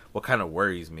that's what kind of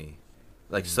worries me.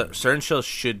 Like certain shows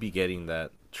should be getting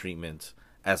that treatment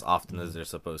as often as they're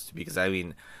supposed to, because I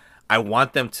mean, I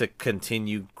want them to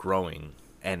continue growing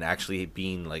and actually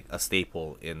being like a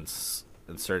staple in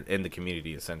the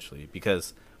community essentially,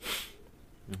 because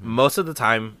most of the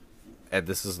time, and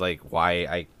this is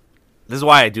why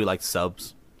I do like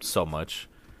subs so much.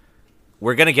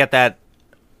 We're gonna get that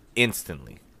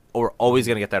instantly, or we're always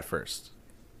gonna get that first.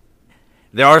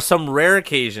 There are some rare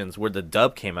occasions where the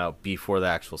dub came out before the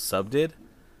actual sub did,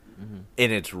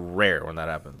 and it's rare when that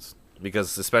happens.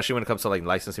 Because especially when it comes to like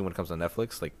licensing, when it comes to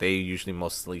Netflix, like they usually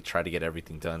mostly try to get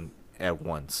everything done at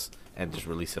once and just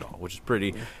release it all, which is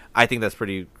pretty. I think that's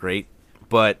pretty great.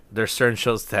 But there's certain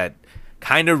shows that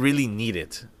kind of really need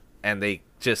it, and they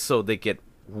just so they get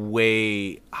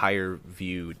way higher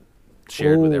viewed,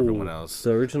 shared with everyone else.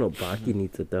 The original Baki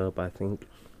needs a dub, I think.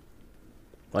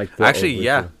 Like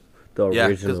yeah, the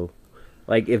original.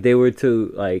 Like if they were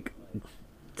to like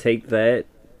take that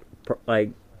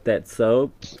like that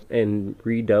sub and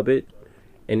redub it,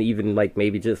 and even like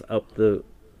maybe just up the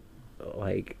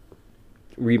like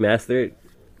remaster it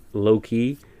low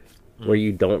key, where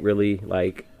you don't really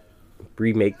like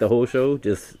remake the whole show,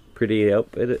 just pretty it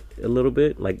up it a little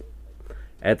bit, like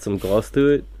add some gloss to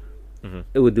it.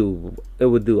 It would do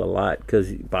a lot,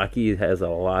 because Baki has a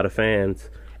lot of fans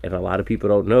and a lot of people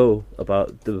don't know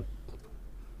about the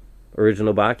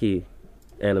original Baki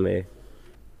anime,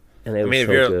 and it was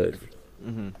so good.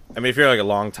 I mean, if you're like a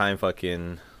long time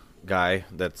fucking guy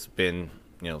that's been,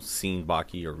 seen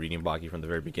Baki or reading Baki from the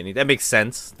very beginning, that makes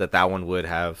sense that one would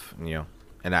have,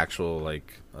 an actual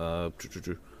like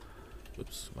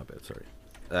oops, my bad, sorry.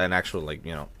 An actual like,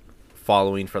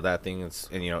 following for that thing,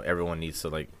 and everyone needs to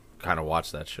like kind of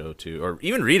watch that show too, or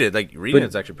even read it. Like reading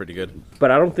it's actually pretty good.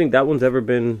 But I don't think that one's ever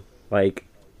been like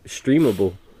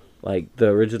streamable, like the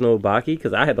original Baki,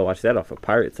 because I had to watch that off a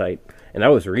pirate site, and that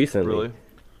was recently. Really?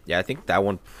 Yeah, I think that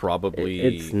one probably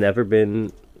it's never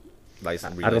been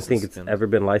licensed. I don't think it's ever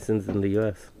been licensed in the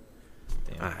U.S.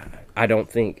 I don't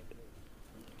think.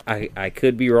 I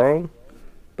could be wrong,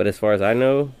 but as far as I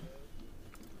know,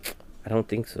 I don't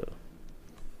think so.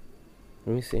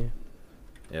 Let me see.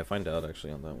 Yeah, find out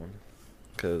actually on that one,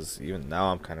 because even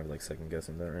now I'm kind of like second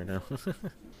guessing that right now.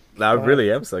 I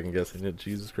really am second guessing it.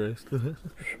 Jesus Christ.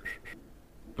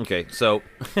 Okay, so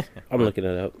I'm looking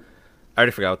it up. I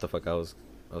already forgot what the fuck I was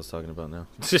talking about now.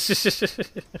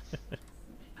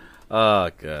 Oh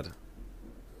god,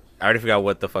 I already forgot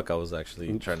what the fuck I was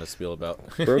actually trying to spiel about.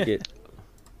 Broke it.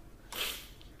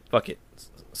 Fuck it.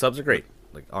 Subs are great.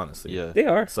 Like honestly, Yeah. They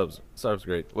are. Subs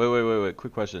great. Wait.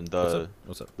 Quick question.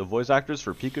 What's up? The voice actors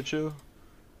for Pikachu,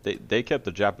 they kept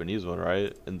the Japanese one,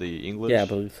 right? In the English. Yeah, I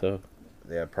believe so.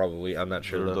 Yeah, probably. I'm not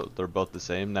sure though. They're both the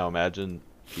same. Now imagine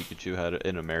Pikachu had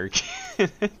an American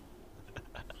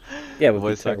Yeah, it would be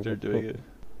voice actor terrible. doing it.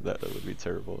 That would be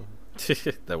terrible.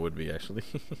 That would be actually.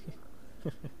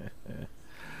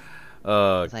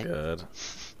 Oh It's like- god.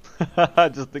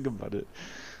 Just think about it.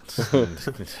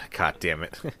 God damn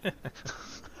it.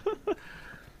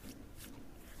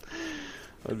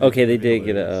 Okay, they did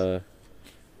get a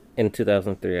in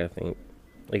 2003, I think.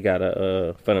 They got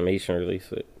a Funimation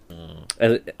release it.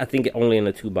 I think only in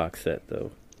a 2-box set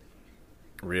though,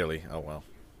 Really? Oh well.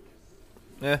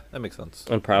 Yeah, that makes sense.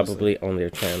 and probably on their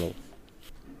channel.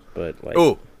 But like,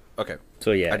 Oh, okay.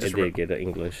 so yeah, I it just did get an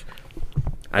English.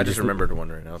 I just remembered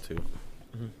one right now too.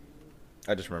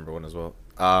 I just remember one as well.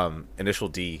 Initial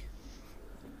D.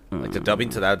 Like the dubbing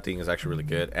to that thing is actually really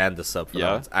good, and the sub for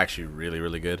that one's actually really,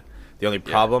 really good. The only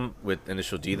problem with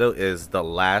Initial D though is the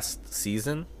last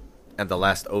season and the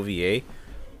last OVA.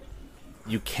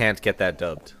 You can't get that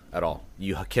dubbed at all.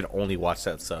 You can only watch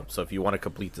that sub. So if you want to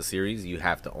complete the series, you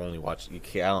have to only watch. You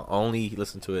can only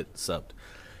listen to it subbed,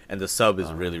 and the sub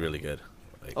is really, really good.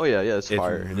 Like, Oh yeah, it's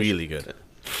fire. really good.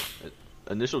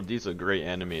 Initial D's a great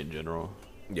anime in general.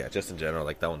 Yeah, just in general,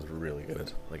 like that one's really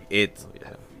good. Like it's. Oh,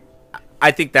 yeah. I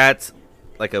think that's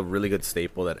like a really good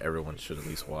staple that everyone should at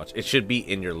least watch. It should be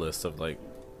in your list of like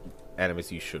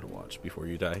animes you should watch before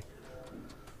you die.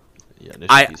 Yeah,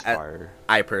 Initial D's fire.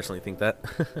 I personally think that.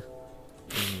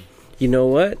 You know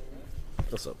what?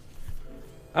 What's up?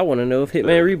 I want to know if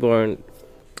Hitman Reborn.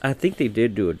 I think they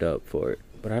did do a dub for it,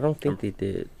 but I don't think they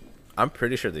did. I'm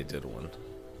pretty sure they did one.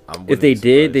 If they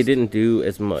did, they didn't do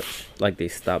as much. Like they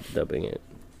stopped dubbing it.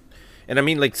 And I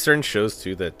mean, like certain shows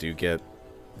too that do get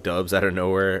dubs out of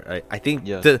nowhere. I think.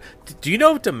 Yeah. Do you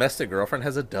know if Domestic Girlfriend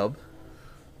has a dub?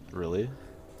 Really?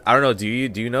 I don't know. Do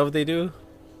you know if they do?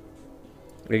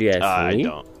 Yes, I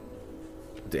don't.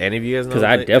 Do any of you guys know? Because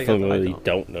I if they got definitely dub?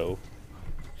 don't know.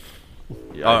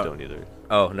 Yeah, I don't either.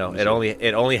 Oh no! It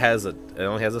only has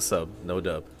a sub, no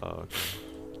dub. Oh, okay.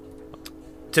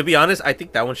 To be honest, I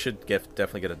think that one should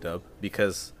definitely get a dub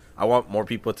because I want more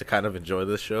people to kind of enjoy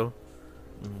this show.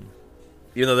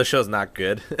 Even though the show's not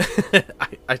good,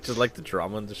 I just like the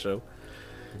drama in the show,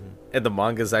 and the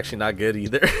manga is actually not good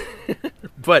either.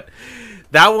 But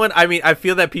that one, I mean, I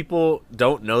feel that people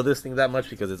don't know this thing that much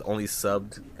because it's only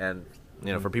subbed, and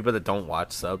you know, for people that don't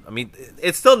watch sub, I mean,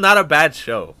 it's still not a bad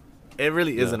show. It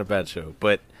really isn't a bad show,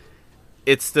 but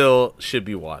it still should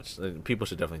be watched. People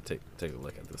should definitely take a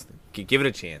look at this thing. Give it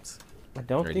a chance. I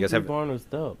don't You think guys have- Reborn was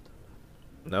dubbed.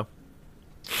 No.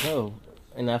 No,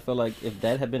 and I feel like if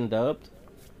that had been dubbed,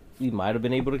 we might have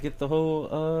been able to get the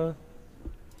whole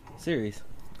series.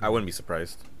 I wouldn't be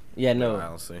surprised. Yeah, no.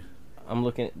 Honestly. I'm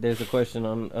looking. There's a question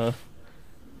on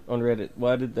Reddit.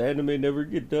 Why did the anime never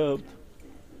get dubbed?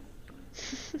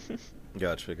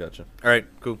 Gotcha. All right,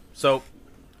 cool. So,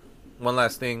 one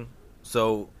last thing.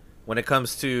 So, when it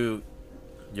comes to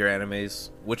your animes,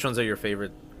 which ones are your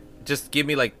favorite? Just give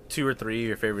me like 2 or 3 of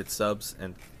your favorite subs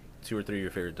and 2 or 3 of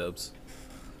your favorite dubs.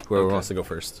 Whoever wants to go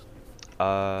first.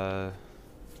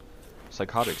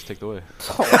 Psychotics, take it away.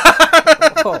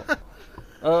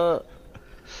 The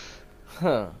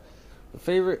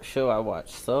favorite show I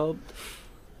watched subbed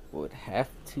would have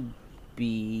to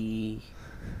be.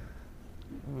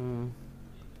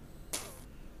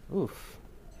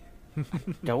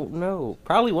 Don't know.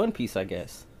 Probably One Piece, I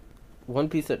guess. One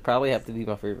Piece would probably have to be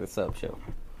my favorite sub show.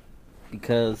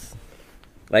 Because,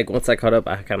 like, once I caught up,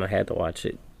 I kind of had to watch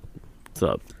it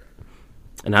sub.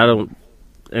 And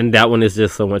and that one is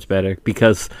just so much better.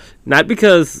 Because, not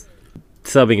because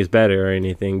subbing is better or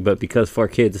anything, but because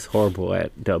 4Kids is horrible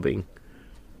at dubbing.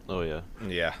 Oh yeah.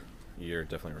 Yeah, you're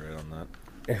definitely right on that.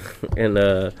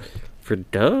 And for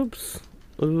dubs,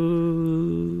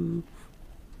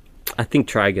 I think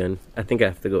Trigun. I think I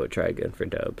have to go with Trigun for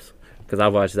dubs because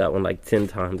I've watched that one like 10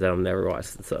 times and I've never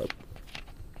watched the sub.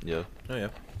 Yeah. Oh yeah,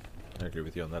 I agree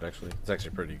with you on that. Actually, it's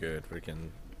actually pretty good. Freaking.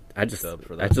 I just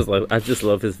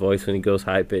love his voice when he goes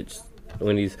high pitched.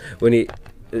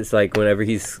 It's like whenever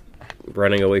he's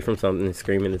running away from something and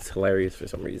screaming, it's hilarious for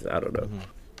some reason. I don't know.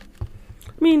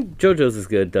 I mean, JoJo's is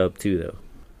good dub too, though.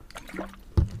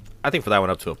 I think for that one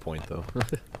up to a point though.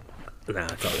 Nah,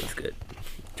 it's always good.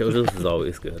 JoJo's is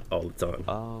always good all the time.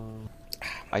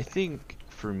 I think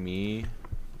for me,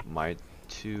 my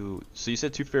 2. So you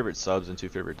said 2 favorite subs and 2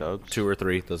 favorite dubs. 2 or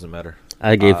 3 doesn't matter.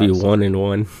 I gave you so- 1 and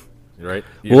 1. Right?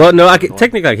 Well, no,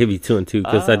 technically I give you 2 and 2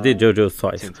 because I did JoJo's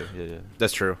twice. 2 and 2. Yeah.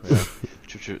 That's true. Yeah.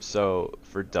 True. So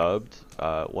for dubbed,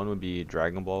 one would be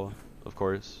Dragon Ball, of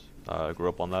course. Grew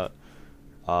up on that.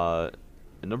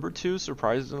 And number 2,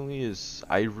 surprisingly, is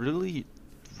I really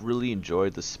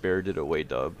enjoyed the Spirited Away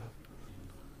dub.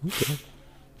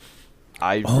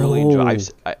 I really enjoy.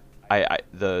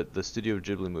 The Studio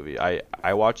Ghibli movie.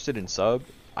 I watched it in sub.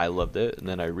 I loved it, and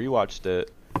then I rewatched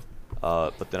it.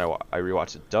 But then I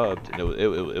rewatched it dubbed, and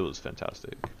it was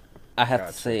fantastic. I have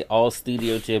to say all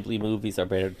Studio Ghibli movies are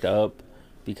better dubbed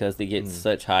because they get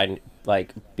such high,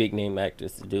 like, big name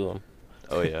actors to do them.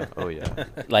 Oh yeah.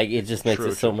 Like, it just makes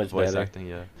it so much Voice better. acting,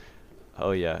 yeah.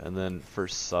 Oh yeah, and then for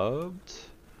subbed,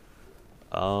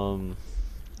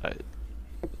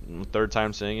 third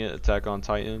time saying it, Attack on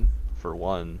Titan for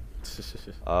 1.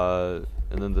 And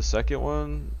then the second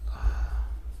one,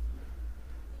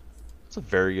 it's a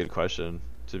very good question,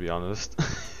 to be honest.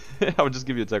 I would just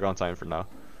give you Attack on Titan for now.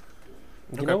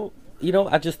 You know, You know,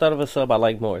 I just thought of a sub I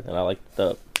like more than I like the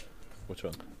dub. Which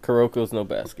one? Kuroko's No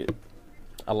Basket.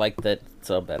 I like that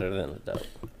sub better than the dub.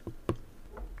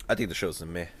 I think the show's a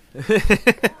meh.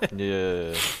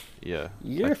 Yeah.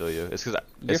 Your I feel you. It's your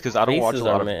because I don't watch a faces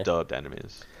lot are meh. of dubbed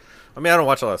animes. I mean, I don't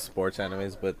watch a lot of sports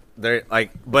animes, but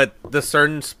but the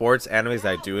certain sports animes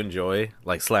that I do enjoy,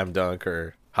 like Slam Dunk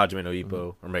or Hajime no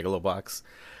Ippo or Megalobox.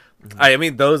 I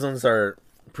mean, those ones are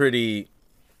pretty.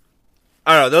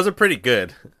 I don't know. Those are pretty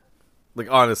good. Like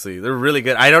honestly, they're really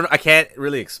good. I can't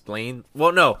really explain.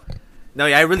 Well, no,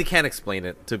 yeah, I really can't explain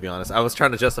it. To be honest, I was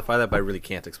trying to justify that, but I really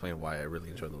can't explain why I really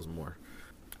enjoy those more.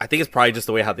 I think it's probably just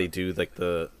the way how they do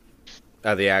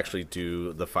how they actually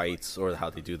do the fights or how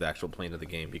they do the actual playing of the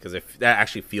game, because if that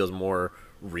actually feels more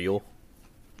real.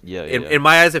 Yeah. In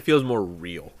my eyes, it feels more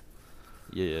real.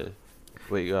 Yeah.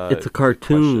 Wait. It's a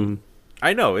cartoon.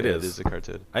 I know it Yeah, is. It is a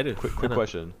cartoon. I do. Quick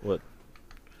question. What?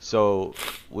 So,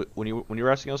 when you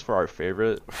were asking us for our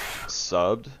favorite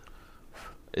subbed,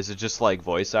 is it just like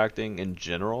voice acting in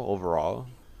general overall?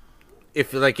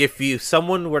 If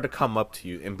someone were to come up to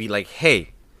you and be like,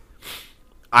 "Hey,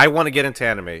 I want to get into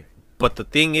anime," but the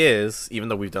thing is, even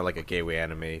though we've done like a gateway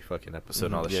anime fucking episode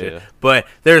and all this shit, but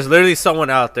there's literally someone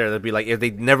out there that'd be like, if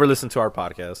they never listened to our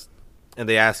podcast, and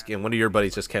they ask, and one of your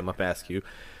buddies just came up and asked you,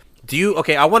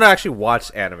 I want to actually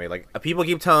watch anime. Like, people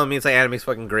keep telling me it's like anime's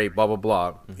fucking great, blah blah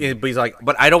blah. But he's like,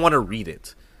 but I don't want to read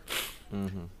it.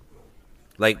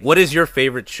 Like, what is your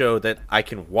favorite show that I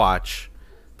can watch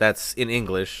that's in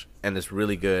English and it's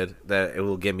really good, that it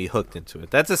will get me hooked into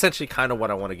it? That's essentially kind of what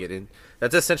I want to get in.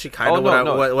 That's essentially kind of what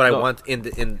I want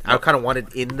I kind of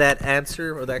wanted in that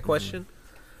answer or that question.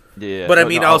 Yeah. But I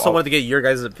mean, I also wanted to get your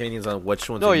guys' opinions on which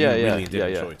ones you yeah, really did yeah.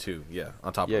 enjoy too. Yeah,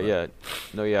 on top of that. Yeah.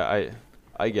 No, yeah,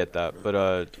 I get that, but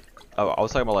I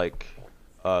was talking about like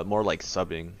more like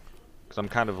subbing, because I'm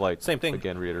kind of like Same thing.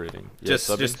 again reiterating. Yeah, Just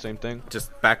subbing, same thing.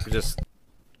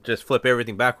 Just flip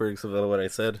everything backwards of what I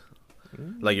said.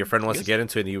 Like, your friend wants to get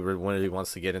into it, and he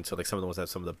wants to get into like some of the ones that have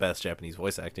some of the best Japanese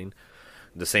voice acting.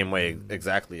 The same way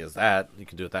exactly as that, you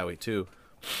can do it that way too.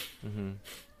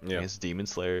 Yeah, It's Demon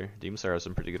Slayer. Demon Slayer has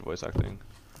some pretty good voice acting.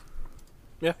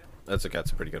 yeah, that's a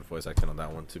pretty good voice acting on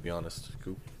that one, to be honest.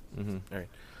 Cool. All right.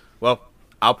 Well,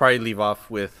 I'll probably leave off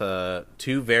with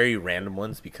two very random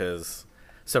ones, because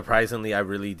surprisingly, I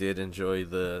really did enjoy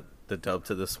the dub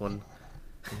to this one.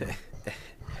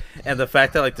 And the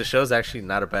fact that, like, the show's actually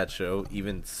not a bad show,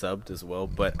 even subbed as well,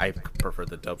 but I prefer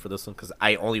the dub for this one, because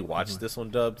I only watched this one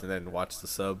dubbed and then watched the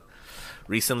sub.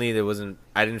 Recently,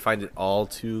 I didn't find it all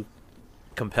too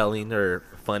compelling or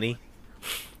funny,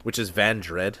 which is Van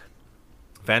Dread.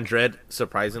 Van Dread,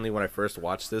 surprisingly, when I first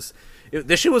watched this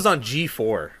shit was on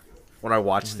G4 when I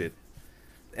watched it,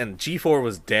 and G4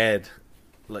 was dead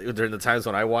like during the times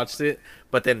when I watched it,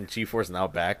 but then G4 is now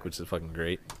back, which is fucking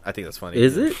great. I think that's funny.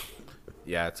 Is it?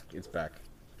 Yeah, it's back.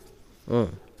 Oh.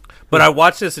 But I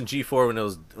watched this in G4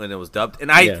 when it was dubbed,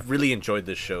 and I really enjoyed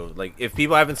this show. Like, if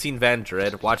people haven't seen Van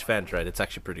Dread, watch Van Dread. It's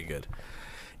actually pretty good.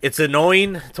 It's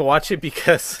annoying to watch it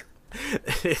because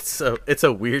it's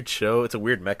a weird show. It's a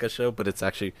weird mecha show, but it's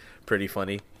actually pretty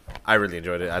funny. I really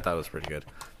enjoyed it. I thought it was pretty good.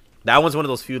 That one's one of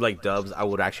those few like dubs I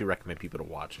would actually recommend people to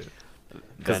watch it.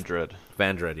 Van Dread.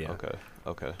 Van Dread, yeah.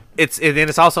 Okay.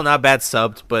 It's also not bad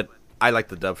subbed, but I like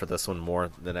the dub for this one more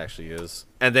than it actually is.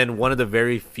 And then one of the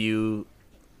very few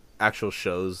actual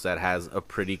shows that has a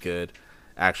pretty good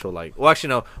actual, like, well, actually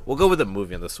no, we'll go with the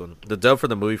movie on this one. The dub for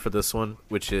the movie for this one,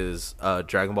 which is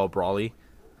Dragon Ball Brawly,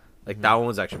 like, that one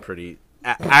was actually pretty.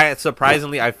 I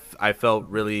surprisingly I felt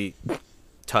really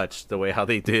touched the way how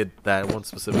they did that one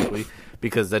specifically,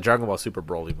 because the Dragon Ball Super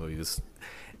Broly movie is,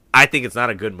 I think it's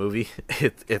not a good movie.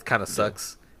 It kind of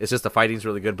sucks. It's just the fighting's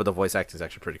really good, but the voice acting is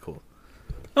actually pretty cool.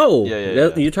 Oh,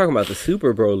 Yeah. You're talking about the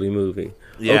Super Broly movie.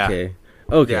 Yeah. Okay.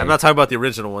 Yeah, I'm not talking about the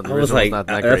original one. The I was original like, one's not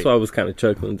that that's great. why I was kind of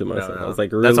chuckling to myself. No. I was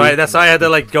like, really? That's why I had to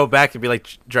like go back and be like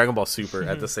Dragon Ball Super. I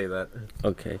had to say that.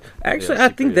 Okay. Actually, Yeah, I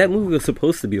think Super, that movie was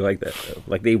supposed to be like that, though.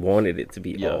 Like, they wanted it to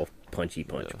be all punchy,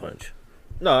 punch.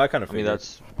 No, I kind of. I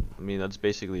mean that's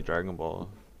basically Dragon Ball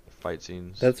fight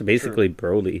scenes. That's basically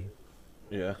Broly.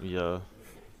 Yeah, yeah.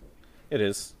 it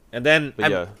is. And then,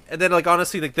 But and then, like,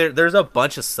 honestly, like there's a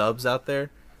bunch of subs out there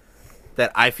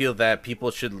that I feel that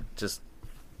people should just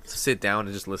sit down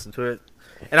and just listen to it.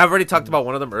 And I've already talked about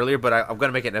one of them earlier, but I'm going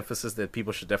to make an emphasis that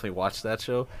people should definitely watch that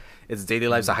show. It's Daily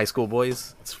Lives of High School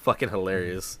Boys. It's fucking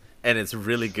hilarious, and it's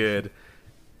really good.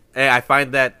 And I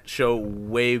find that show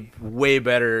way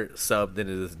better subbed than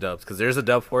it is dubbed, because there's a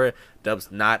dub for it. Dub's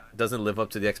doesn't live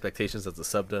up to the expectations that the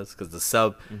sub does, because the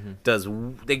sub does.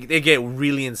 They get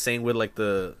really insane with like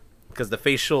the because the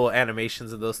facial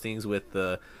animations of those things with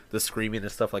the screaming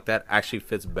and stuff like that actually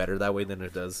fits better that way than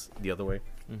it does the other way.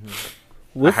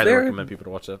 I highly recommend people to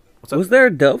watch that. What's up? Was there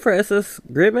a dub for SS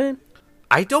Gridman?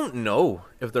 I don't know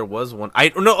if there was one. I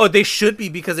don't know. Oh, they should be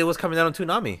because it was coming out on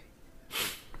Toonami.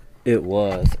 It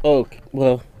was. Oh,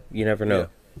 well, you never know.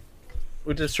 Yeah.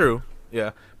 Which is true.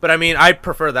 Yeah. But I mean, I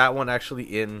prefer that one actually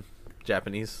in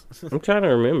Japanese. I'm trying to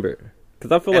remember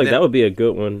because I feel like that would be a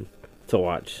good one to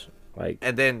watch. Like,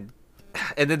 and then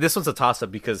this one's a toss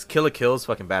up because Kill la Kill is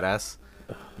fucking badass.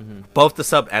 Both the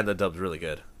sub and the dub's really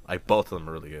good. Like both of them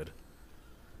are really good.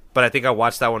 But I think I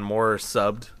watched that one more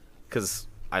subbed because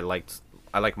I like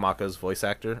Maka's voice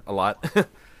actor a lot.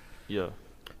 Yeah.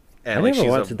 And like she's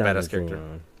a badass character.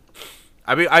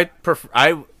 I mean,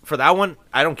 for that one,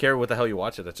 I don't care what the hell you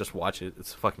watch it. I just watch it.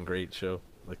 It's a fucking great show.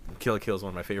 Like Kill la Kill is one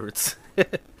of my favorites. I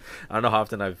don't know how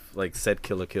often I've like said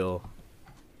Kill la Kill,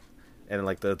 and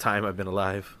like the time I've been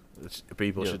alive,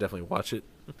 people should definitely watch it.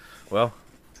 Well,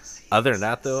 other than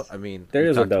that though, I mean, there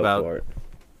is a dub for it.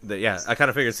 I kind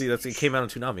of figured. See, it came out on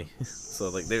Toonami, so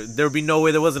like there would be no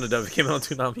way there wasn't a dub. It came out on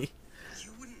Toonami.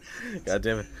 God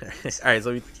damn it! All right,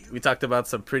 so we talked about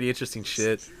some pretty interesting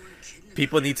shit.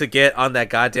 People need to get on that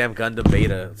goddamn Gundam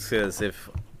beta because if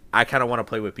I kind of want to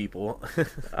play with people,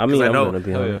 I mean, I'm gonna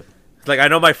be on it. Like I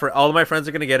know all of my friends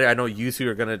are gonna get it. I know you two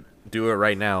are gonna do it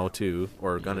right now too,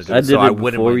 or gonna do it. I did it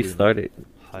before we started.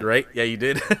 Right? Yeah, you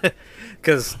did.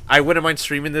 Because I wouldn't mind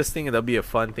streaming this thing, and that'll be a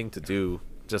fun thing to do.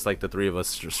 Just like the three of us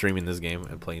streaming this game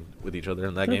and playing with each other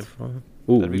in that game. Fun.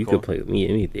 Ooh, you could play with me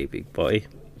any day, big boy.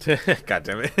 God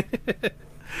damn it.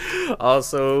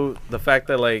 Also, the fact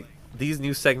that like these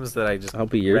new segments that I'll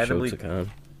be your Shotokan.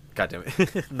 God damn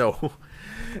it. No.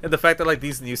 And the fact that like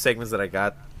these new segments that I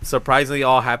got surprisingly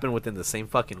all happened within the same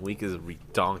fucking week is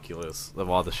ridiculous of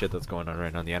all the shit that's going on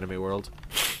right now in the anime world.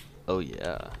 Oh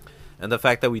yeah. And the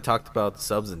fact that we talked about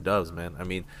subs and dubs, man. I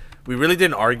mean, we really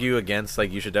didn't argue against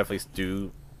like you should definitely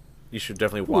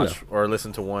watch or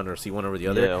listen to one or see one over the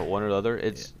other. Yeah, one or the other.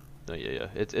 It's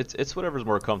It's whatever's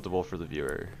more comfortable for the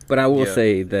viewer. But I will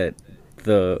say that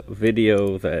the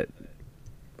video that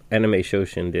Anime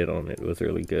Shoshin did on it was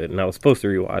really good, and I was supposed to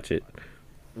rewatch it.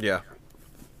 Yeah.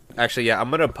 Actually, yeah, I'm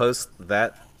going to post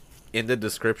that in the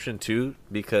description, too,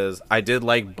 because I did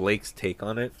like Blake's take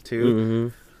on it, too. Mm-hmm.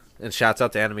 And shouts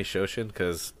out to Anime Shoshin,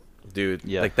 because, dude,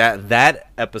 like that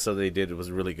episode they did was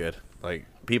really good. Like,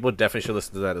 people definitely should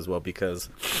listen to that as well, because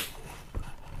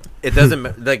it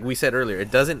doesn't, like we said earlier,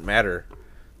 it doesn't matter.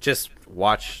 Just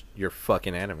watch your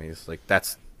fucking animes. Like,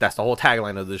 that's the whole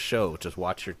tagline of this show. Just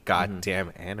watch your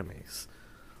goddamn animes.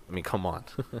 I mean, come on.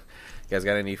 You guys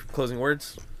got any closing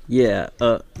words? Yeah.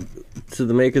 To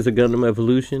the makers of Gundam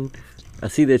Evolution, I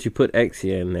see that you put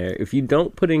Exia in there. If you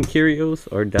don't put in Kyrios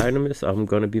or Dynamis, I'm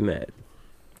gonna be mad.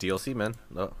 DLC, man.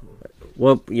 No.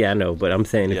 Well, yeah, I know, but I'm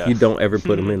saying if you don't ever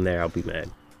put them in there, I'll be mad.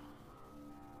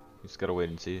 You just gotta wait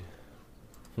and see.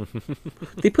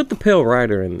 They put the Pale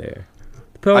Rider in there.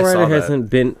 The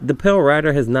Pale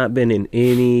Rider has not been in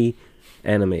any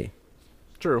anime.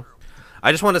 True.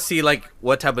 I just want to see like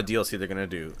what type of DLC they're gonna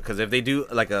do, because if they do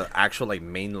like a actual like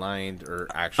mainlined or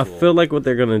actual, I feel like what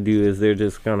they're gonna do is they're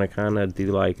just gonna kind of do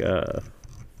like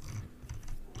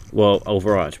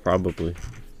Overwatch probably.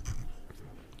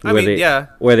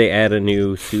 Where they add a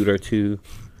new suit or two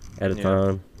at a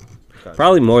time. Gotcha.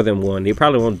 Probably more than one. They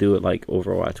probably won't do it like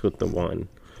Overwatch with the one,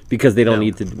 because they don't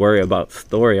need to worry about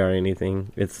story or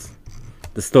anything.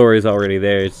 The story's already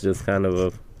there. It's just kind of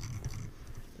a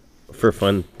for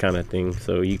fun kind of thing.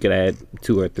 So you could add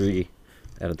 2 or 3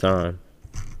 at a time.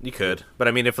 You could, but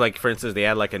I mean, if like for instance they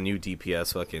add like a new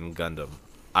DPS fucking Gundam,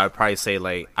 I would probably say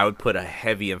like I would put a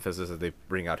heavy emphasis if they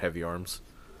bring out Heavy Arms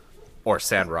or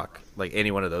Sandrock, like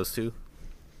any one of those two.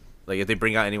 Like if they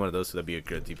bring out any one of those two, that'd be a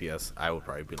good DPS. I would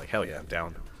probably be like, hell yeah, I'm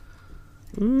down.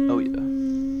 Oh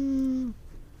yeah.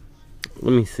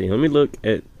 Let me see. Let me look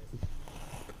at.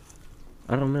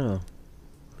 I don't know.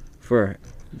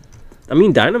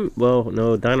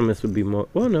 Dynamis would be more.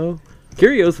 Well, no.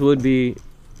 Kyrios would be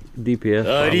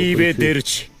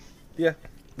DPS. Yeah.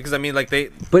 Because I mean, like they.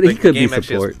 But like, he could be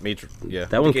support.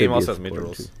 That one game also has major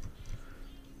roles.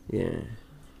 Yeah.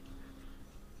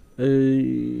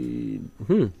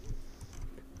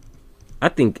 I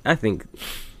think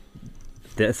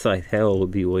Deathscythe Hell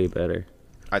would be way better.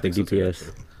 I think so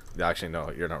DPS. too, actually,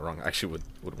 no, you're not wrong. I actually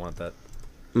would want that.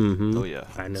 Mm-hmm. Oh yeah,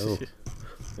 I know.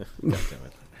 God damn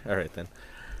it! All right then.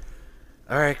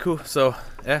 All right, cool. So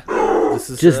yeah, this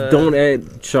is just don't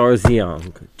add Char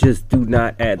Xiang. Just do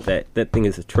not add that. That thing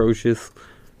is atrocious.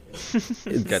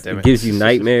 It gives you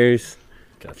nightmares.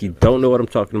 If you don't know what I'm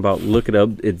talking about, look it up.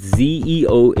 It's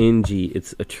Zeong.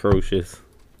 It's atrocious.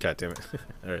 God damn it.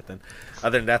 All right, then.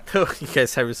 Other than that, though, you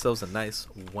guys have yourselves a nice,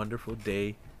 wonderful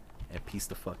day, and peace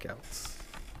the fuck out.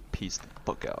 Peace the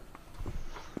fuck out.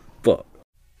 Fuck.